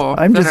just sure.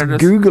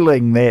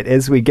 Googling that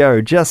as we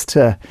go, just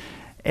to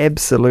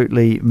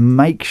absolutely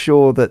make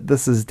sure that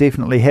this is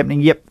definitely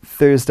happening. Yep,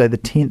 Thursday the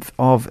 10th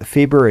of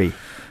February.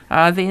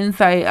 Then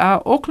they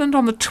are Auckland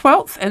on the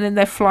 12th, and then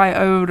they fly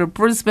over to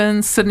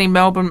Brisbane, Sydney,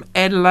 Melbourne,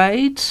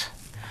 Adelaide.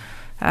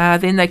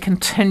 Then they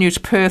continue to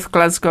Perth,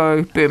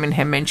 Glasgow,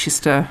 Birmingham,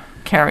 Manchester,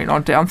 carrying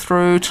on down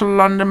through to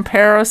London,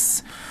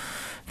 Paris,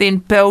 then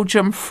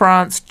Belgium,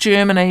 France,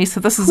 Germany. So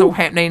this is all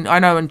happening, I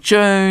know, in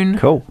June.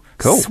 Cool.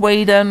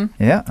 Sweden.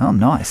 Yeah, oh,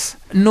 nice.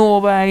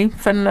 Norway,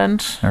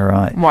 Finland. All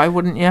right. Why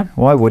wouldn't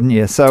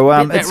you? So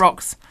that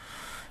rocks.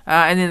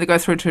 And then they go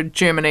through to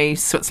Germany,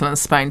 Switzerland,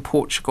 Spain,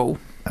 Portugal.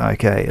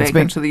 Okay. Back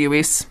into the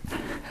US.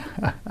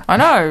 I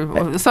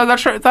know. So they're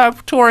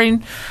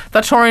touring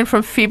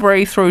from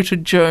February through to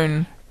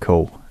June.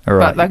 Cool. All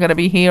right. But they're going to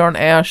be here on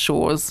our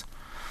shores,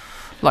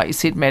 like you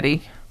said,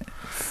 Maddie.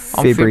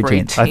 February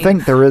 10th. I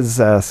think there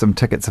is some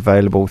tickets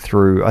available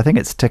through, I think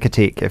it's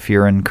Ticketek if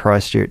you're in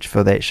Christchurch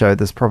for that show.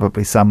 There's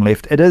probably some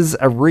left. It is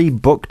a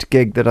rebooked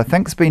gig that I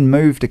think's been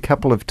moved a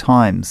couple of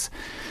times.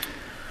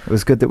 It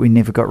was good that we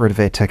never got rid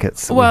of our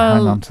tickets. So we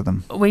hung on to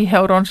them. We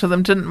held on to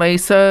them, didn't we?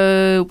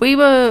 So we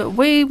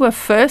were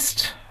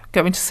first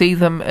going to see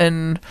them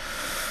in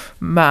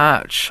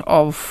March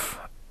of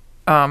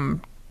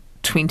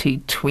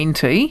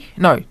 2020.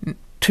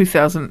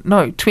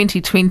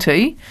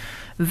 2020.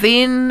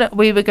 Then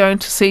we were going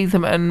to see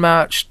them in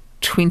March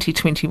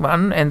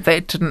 2021, and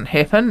that didn't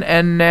happen.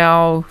 And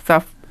now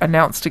they've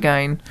announced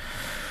again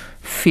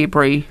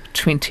February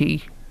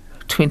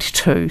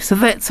 2022. So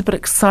that's a bit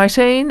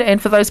exciting.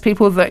 And for those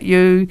people that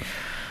you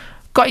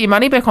got your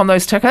money back on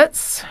those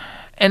tickets,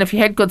 and if you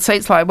had good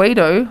seats like we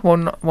do,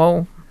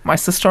 well, my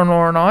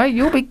sister-in-law and I,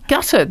 you'll be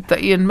gutted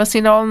that you're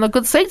missing out on the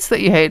good seats that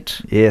you had.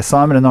 Yeah,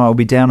 Simon and I will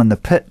be down in the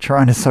pit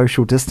trying to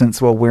social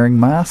distance while wearing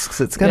masks.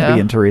 It's going to be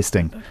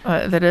interesting.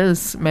 That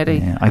is, Maddie.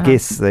 Yeah, I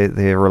guess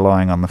they're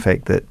relying on the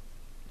fact that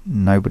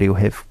nobody will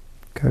have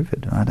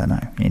COVID. I don't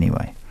know.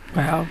 Anyway.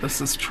 Wow,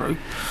 this is true.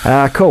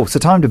 Cool. So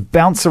time to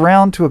bounce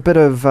around to a bit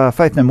of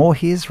Faith No More.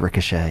 Here's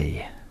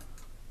Ricochet.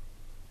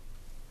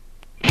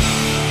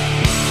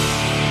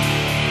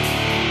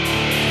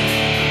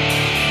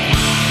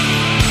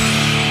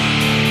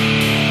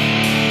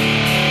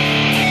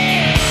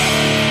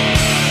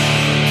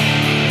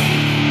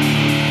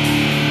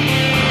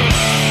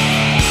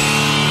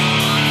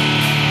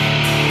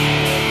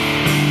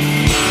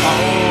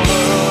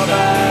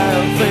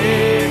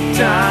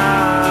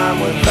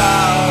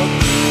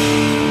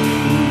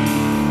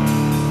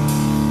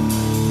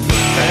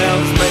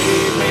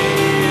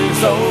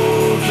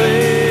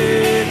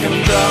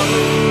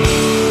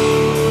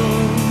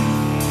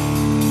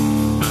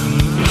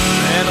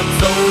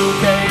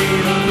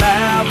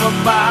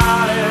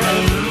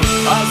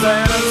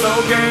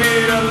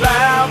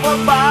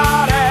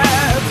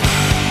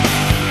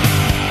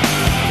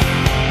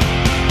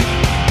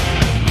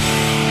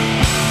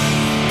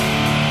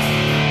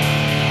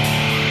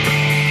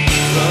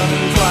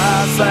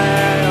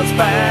 As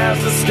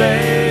fast as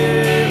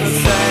stay the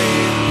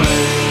same place.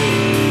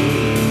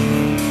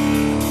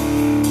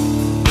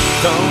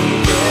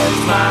 Don't catch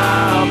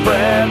my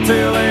breath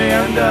till the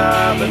end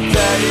of the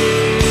day.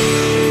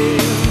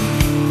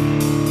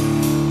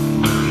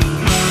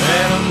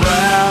 And I'd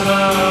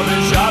rather be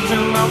shot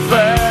in the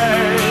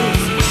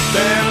face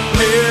than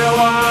hear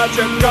what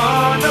you're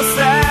gonna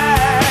say.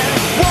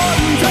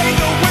 One day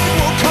the wind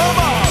will come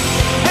up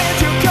and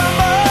you come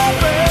up.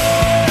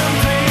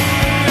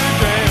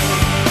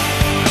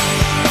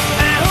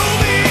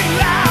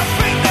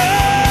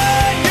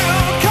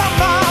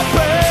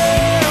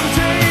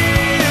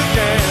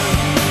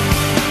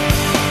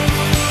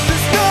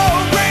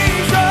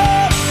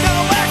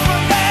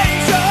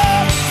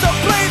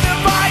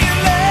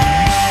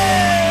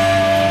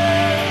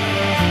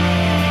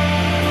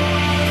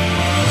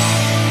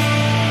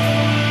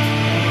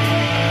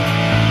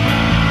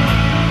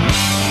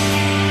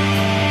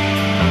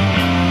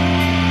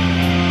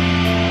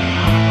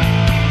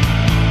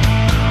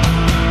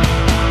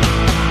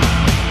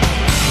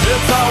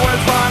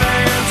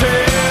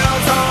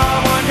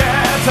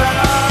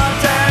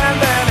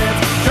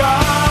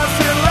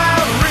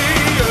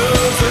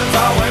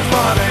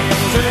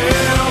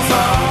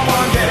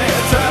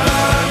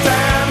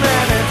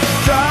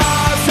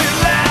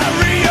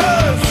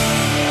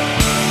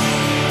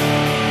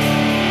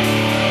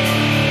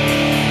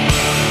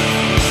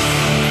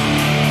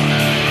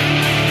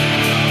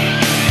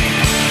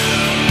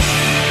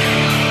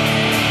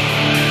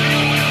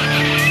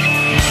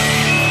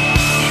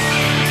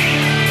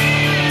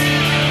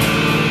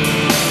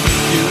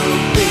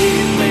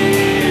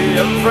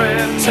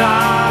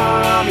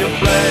 Time you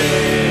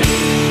play.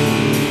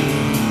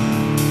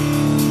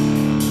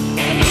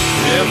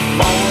 If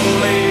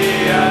only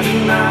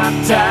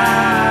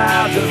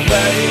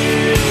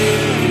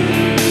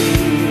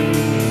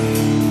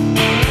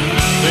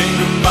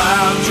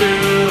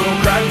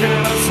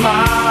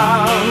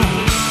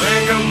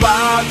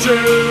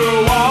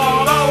through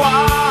all the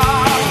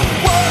while.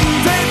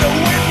 One day the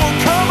wind will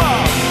come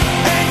up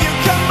and you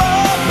come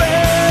up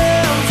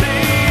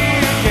empty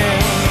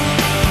again.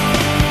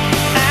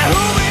 And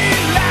who'll be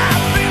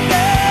laughing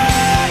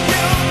then?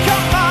 You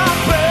come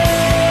up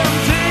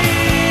empty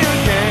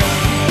again.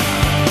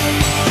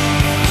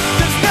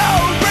 There's no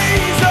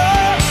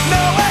reason,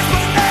 no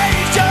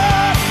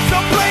explanation, so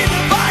play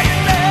the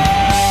violin.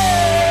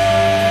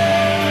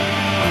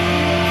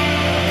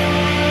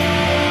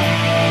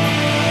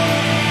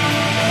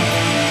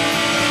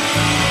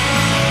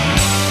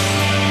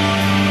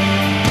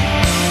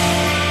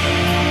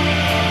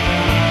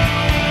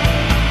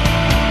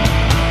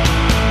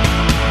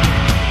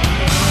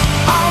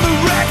 On the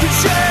record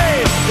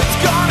shade, it's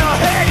gonna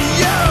hate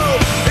you.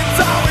 It's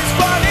always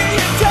funny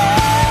until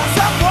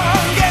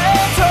someone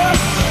gets hurt.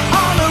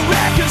 On the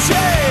record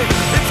shade,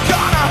 it's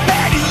gonna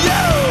hate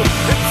you.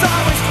 It's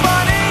always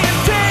funny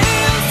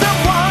until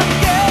someone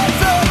gets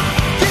hurt.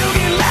 You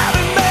get loud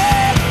and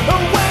mad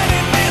when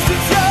it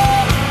misses you,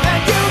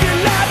 and you get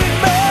loud and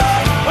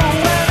mad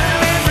when it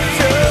misses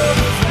you.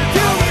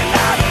 You get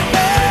loud and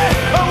mad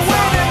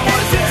when it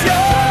misses you.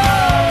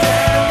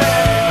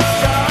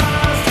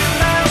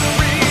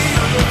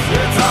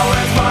 It's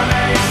always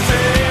funny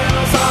until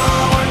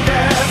someone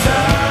gets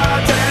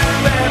hurt,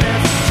 and then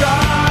it's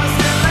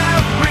just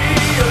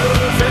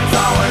hilarious. It's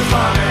always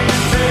funny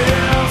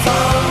until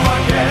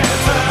someone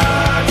gets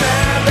hurt,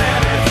 and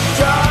then it's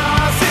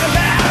just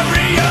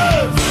hilarious.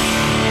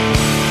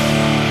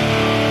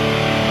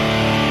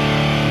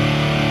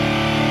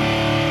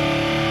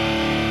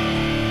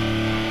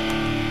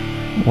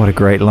 What a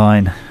great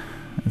line.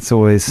 It's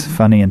always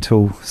funny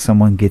until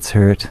someone gets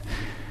hurt.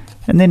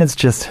 And then it's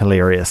just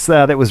hilarious.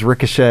 That was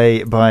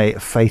Ricochet by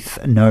Faith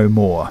No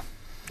More.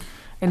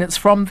 And it's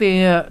from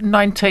their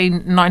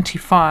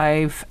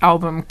 1995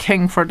 album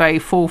King for a Day,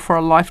 Fool for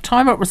a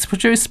Lifetime. It was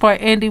produced by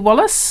Andy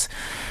Wallace,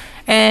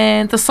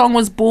 and the song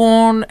was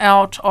born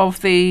out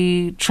of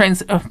the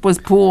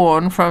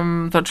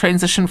from the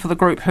transition for the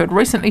group who had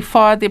recently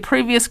fired their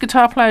previous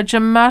guitar player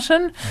Jim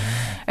Martin,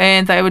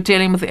 and they were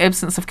dealing with the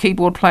absence of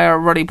keyboard player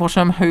Roddy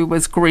Bottom, who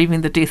was grieving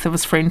the death of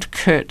his friend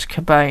Kurt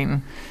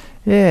Cobain.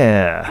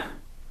 Yeah.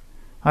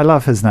 I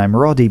love his name,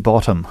 Roddy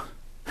Bottom.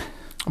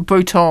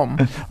 Bottom.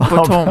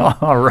 Bottom.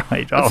 All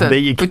right. Oh, there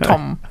you go.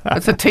 Bottom.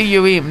 It's a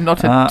T-U-M, not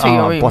a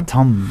T-O-M.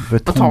 Bottom.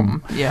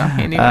 Bottom. Yeah,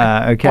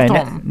 anyway. Okay.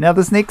 Bottom. Now,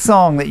 this next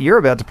song that you're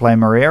about to play,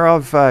 Maria,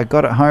 I've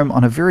got it home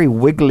on a very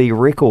wiggly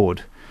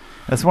record.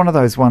 It's one of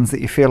those ones that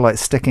you feel like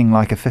sticking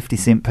like a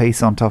 50-cent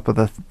piece on top of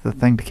the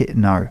thing to keep...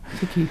 No.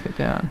 To keep it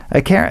down.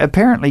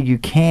 Apparently you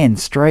can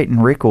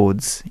straighten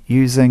records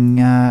using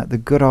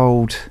the good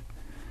old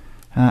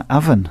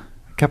oven.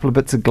 A couple of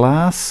bits of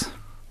glass.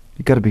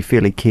 You've got to be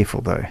fairly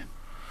careful, though.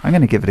 I'm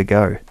going to give it a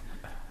go.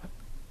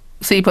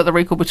 So you put the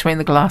record between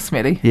the glass,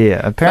 Matty? Yeah,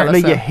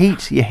 apparently Tell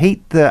us you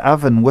heat the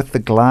oven with the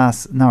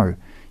glass. No,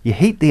 you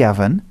heat the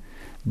oven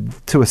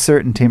to a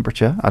certain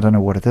temperature. I don't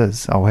know what it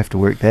is. I'll have to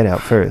work that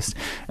out first.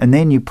 And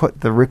then you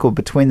put the record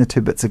between the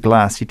two bits of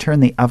glass. You turn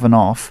the oven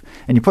off,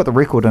 and you put the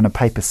record in a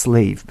paper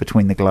sleeve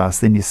between the glass.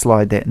 Then you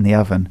slide that in the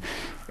oven.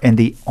 And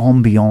the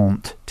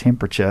ambient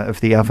temperature of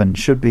the oven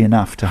should be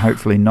enough to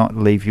hopefully not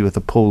leave you with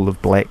a pool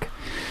of black,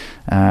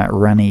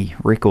 runny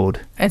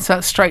record. And so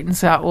it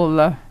straightens out all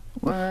the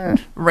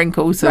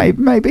wrinkles. And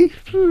Maybe.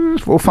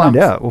 We'll find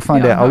out. We'll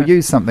find Yeah, out. I I'll know.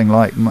 use something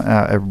like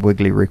a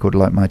wiggly record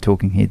like my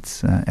Talking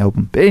Heads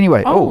album. But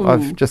anyway,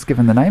 I've just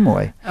given the name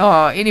away.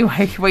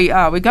 Anyway,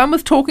 we're going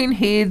with Talking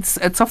Heads.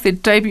 It's off their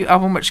debut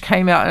album, which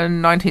came out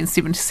in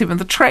 1977.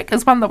 The track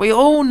is one that we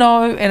all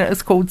know, and it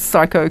is called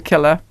Psycho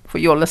Killer, for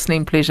your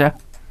listening pleasure.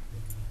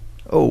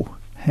 Oh,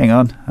 hang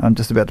on. I'm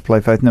just about to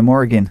play Faith No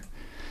More again.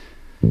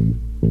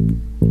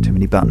 Too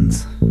many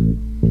buttons.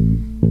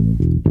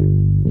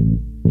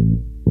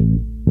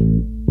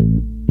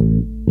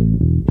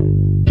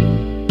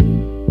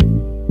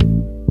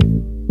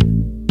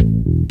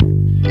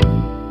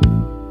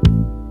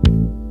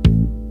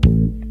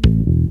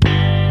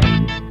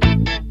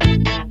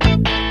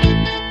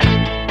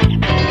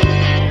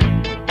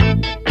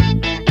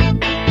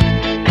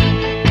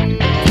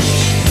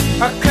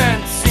 I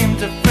can't seem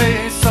to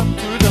face up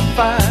to the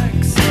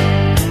facts.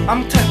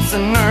 I'm tense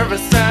and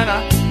nervous and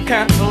I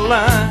can't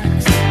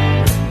relax.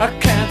 I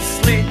can't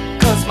sleep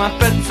 'cause my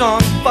bed's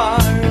on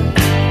fire.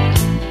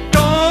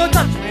 Don't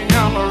touch me,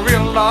 I'm a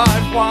real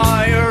live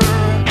wire.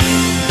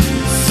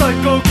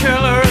 Psycho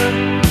killer,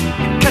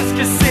 qu'est-ce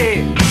que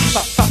c'est? Fa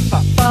fa fa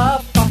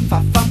fa fa fa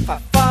fa fa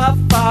fa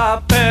fa.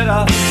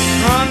 Better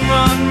run,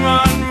 run,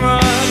 run,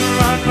 run,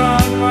 run,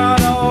 run,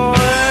 run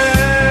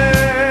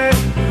away.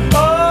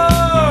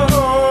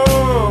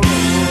 Oh,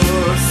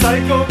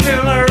 psycho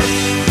killer,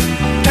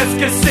 qu'est-ce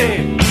que c'est?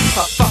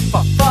 Fa fa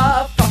fa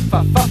fa fa fa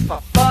fa fa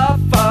fa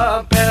fa.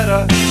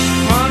 Better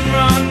run,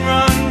 run,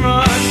 run,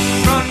 run,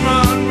 run,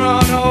 run,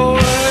 run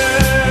away.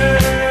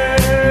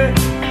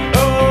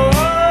 Oh,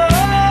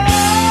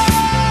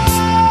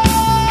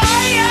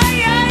 ay, ay,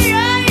 ay,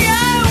 ay,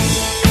 ay.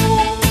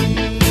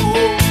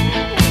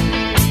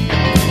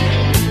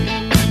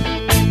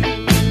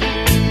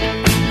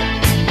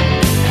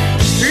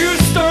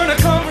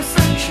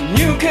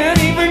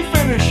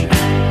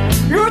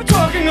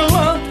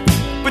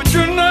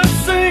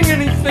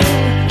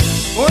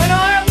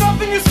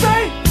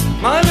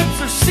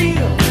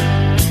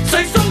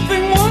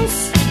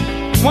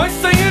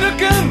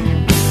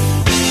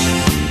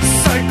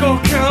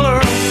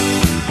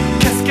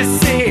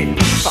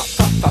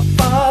 far,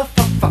 far,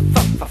 far, far,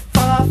 far, far,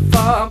 far,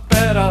 far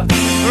better.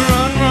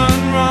 Run,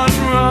 run, run,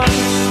 run,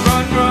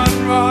 run, run,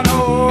 run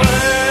away.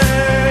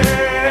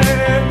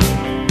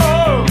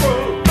 Oh,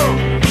 oh, oh.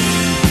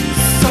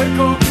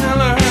 Psycho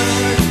killer,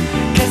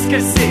 qu'est-ce que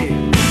c'est?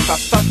 Far,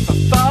 far, far,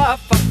 far,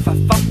 far,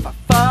 far, far,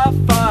 far,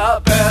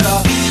 far better.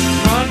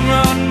 Run,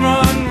 run,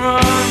 run,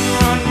 run,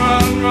 run,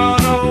 run,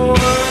 run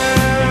away.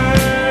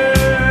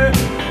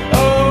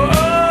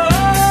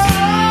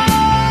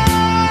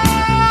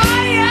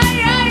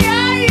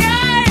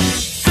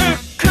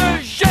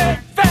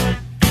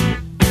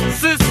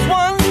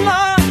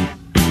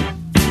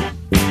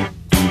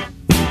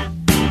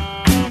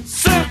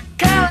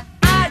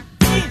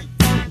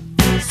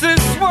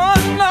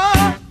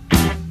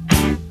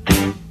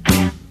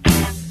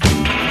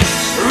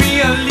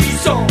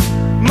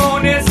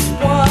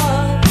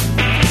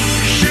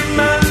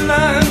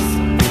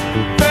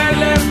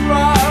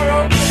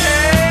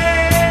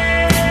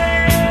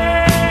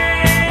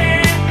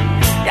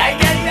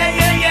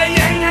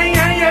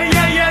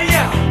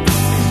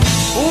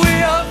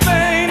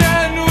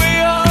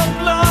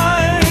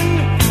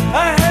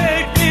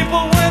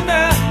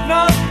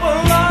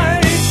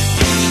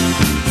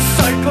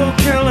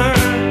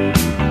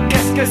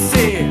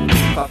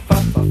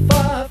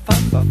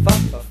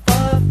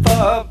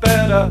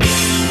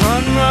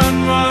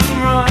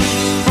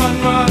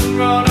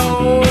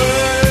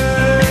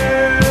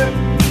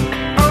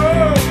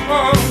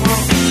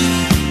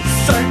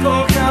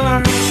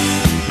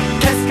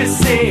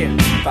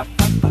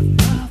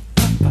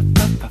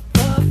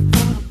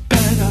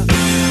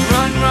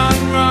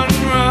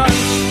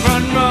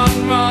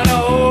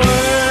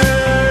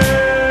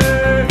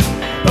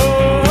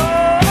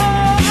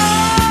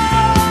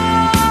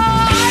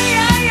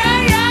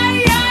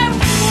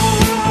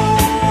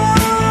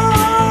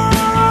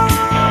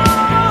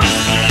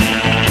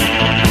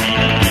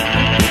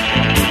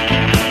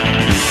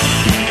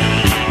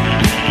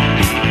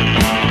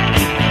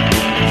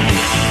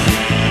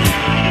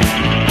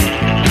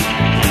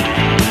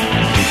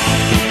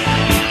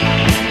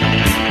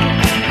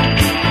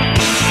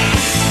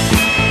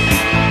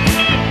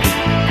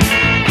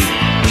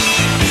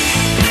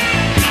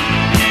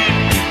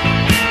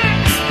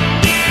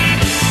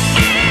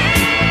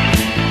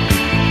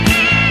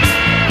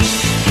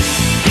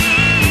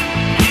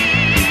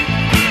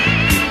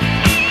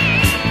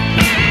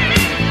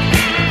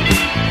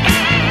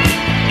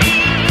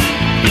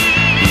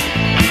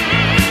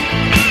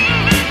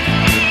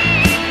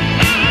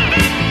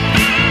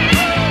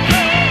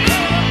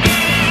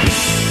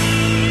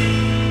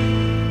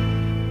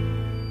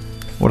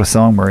 What a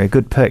song, Maria.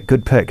 Good pick,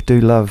 good pick. Do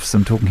love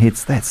some Talking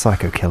Heads. That's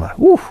Psycho Killer.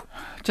 Woo!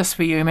 Just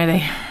for you,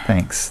 Maddie.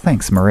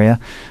 Thanks, Maria.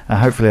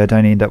 Hopefully I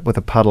don't end up with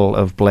a puddle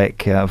of black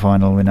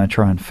vinyl when I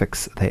try and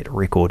fix that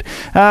record.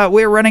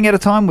 We're running out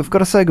of time. We've got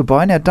to say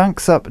goodbye. Now,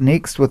 Dunk's up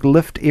next with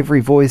Lift Every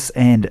Voice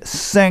and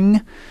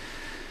Sing.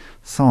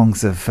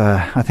 Songs of,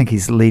 I think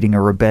he's leading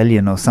a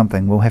rebellion or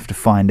something. We'll have to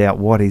find out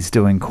what he's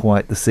doing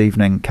quite this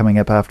evening, coming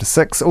up after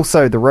 6.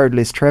 Also, The Road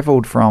Less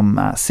Travelled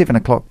from 7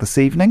 o'clock this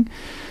evening,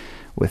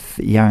 with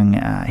young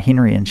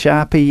Henry and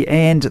Sharpie,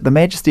 and The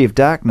Majesty of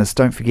Darkness,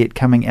 don't forget,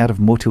 coming out of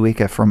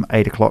Motueka from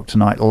 8 o'clock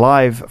tonight,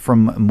 live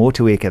from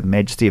Motueka, The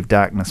Majesty of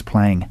Darkness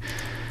playing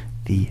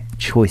the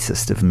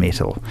choicest of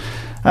metal.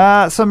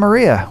 So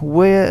Maria,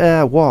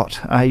 what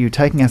are you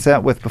taking us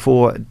out with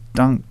before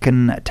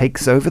Duncan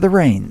takes over the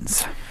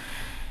reins?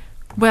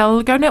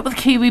 Well, going out with a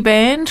Kiwi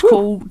band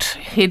called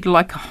Head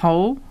Like a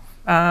Hole.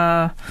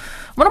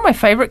 One of my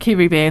favourite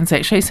Kiwi bands,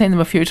 actually, seen them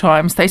a few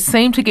times. They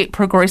seem to get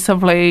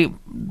progressively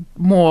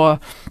more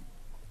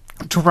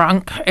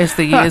drunk as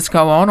the years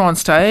go on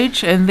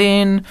stage, and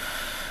then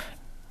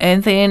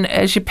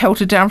as you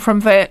pelter down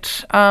from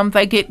that,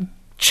 they get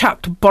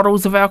chucked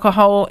bottles of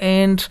alcohol,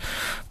 and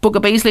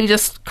Booger Beasley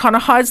just kind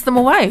of hides them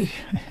away.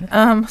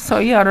 So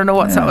yeah, I don't know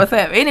what's up with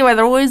that. Anyway,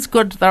 they're always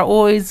good. They're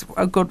always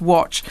a good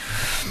watch.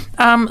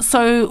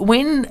 So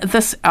when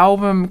this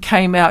album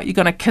came out, You're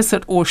Gonna Kiss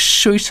It or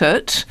Shoot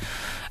It,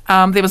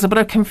 there was a bit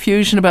of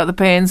confusion about the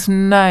band's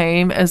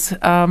name, as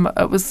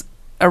it was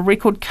a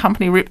record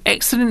company rep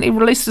accidentally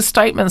released a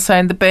statement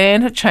saying the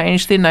band had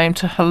changed their name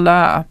to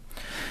Halar,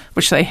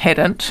 which they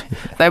hadn't.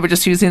 They were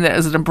just using that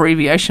as an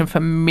abbreviation for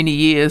many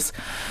years.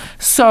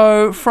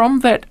 So from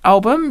that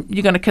album,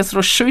 You're Gonna Kiss It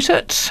or Shoot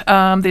It,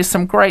 there's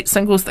some great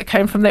singles that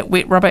came from that,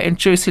 Wet Rubber and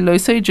Juicy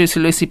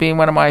Lucy being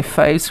one of my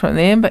faves from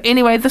them. But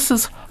anyway, this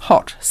is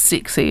hot,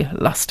 sexy,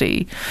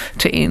 lusty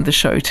to end the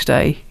show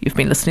today. You've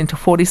been listening to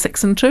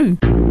 46 and 2.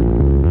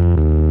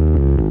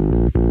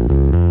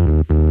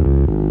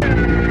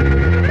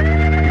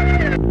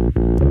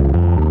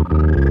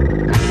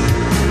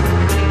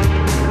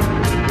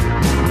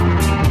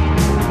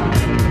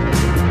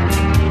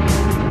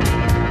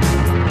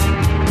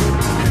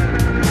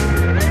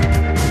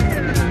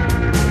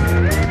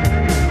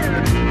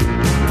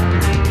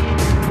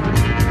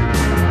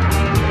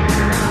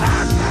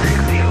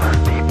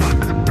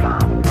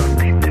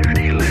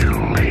 Dirty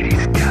little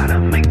ladies gotta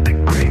make the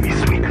gravy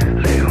sweet.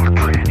 Little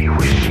tranny,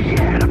 wish she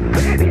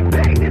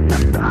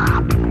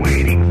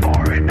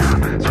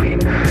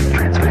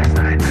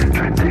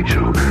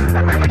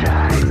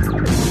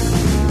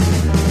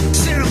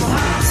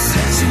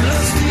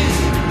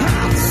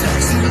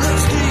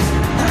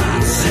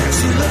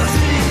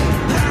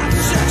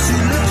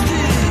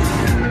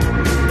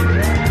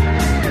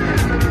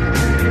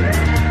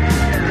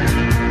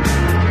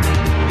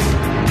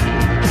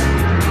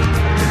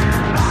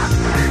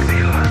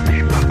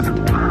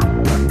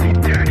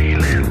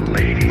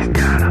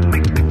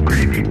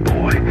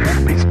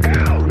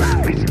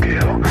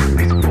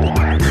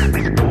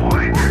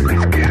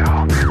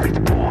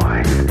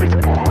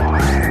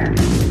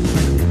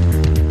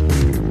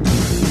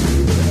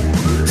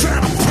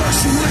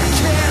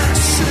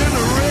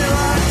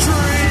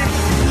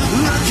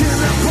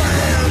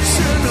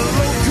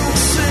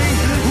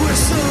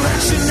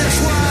flashing this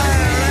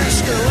wire,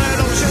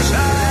 escalator just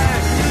high.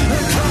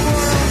 Come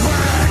on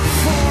back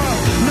for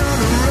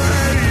another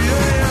raid,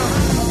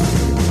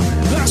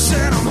 yeah. I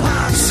said I'm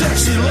hot,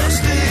 sexy,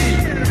 lusty.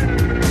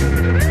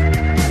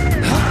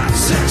 Hot,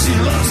 sexy,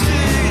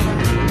 lusty.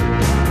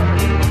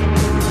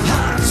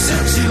 Hot,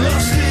 sexy,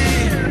 lusty.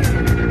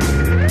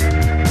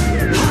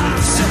 Hot,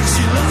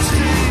 sexy,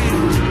 lusty.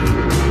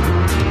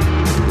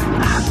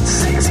 Hot,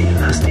 sexy,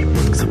 lusty,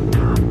 books of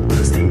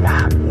lusty,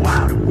 hot,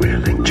 wild,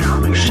 willing,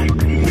 charming,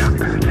 shapely, young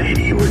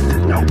lady with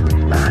an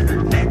open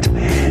mind, neck to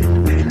head,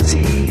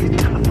 fancy,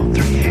 telephone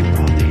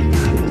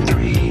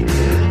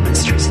 3843903,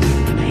 mistress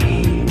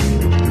Tiffany.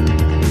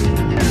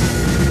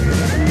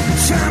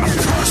 Time to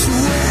push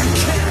away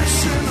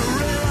cash in the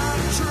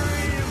real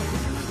dream.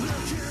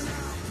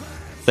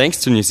 Thanks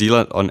to New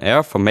Zealand On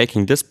Air for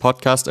making this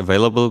podcast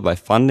available by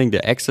funding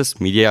the Access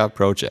Media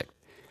project.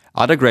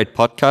 Other great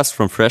podcasts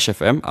from Fresh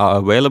FM are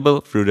available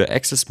through the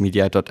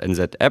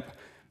accessmedia.nz app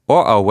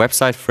or our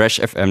website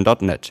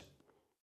freshfm.net.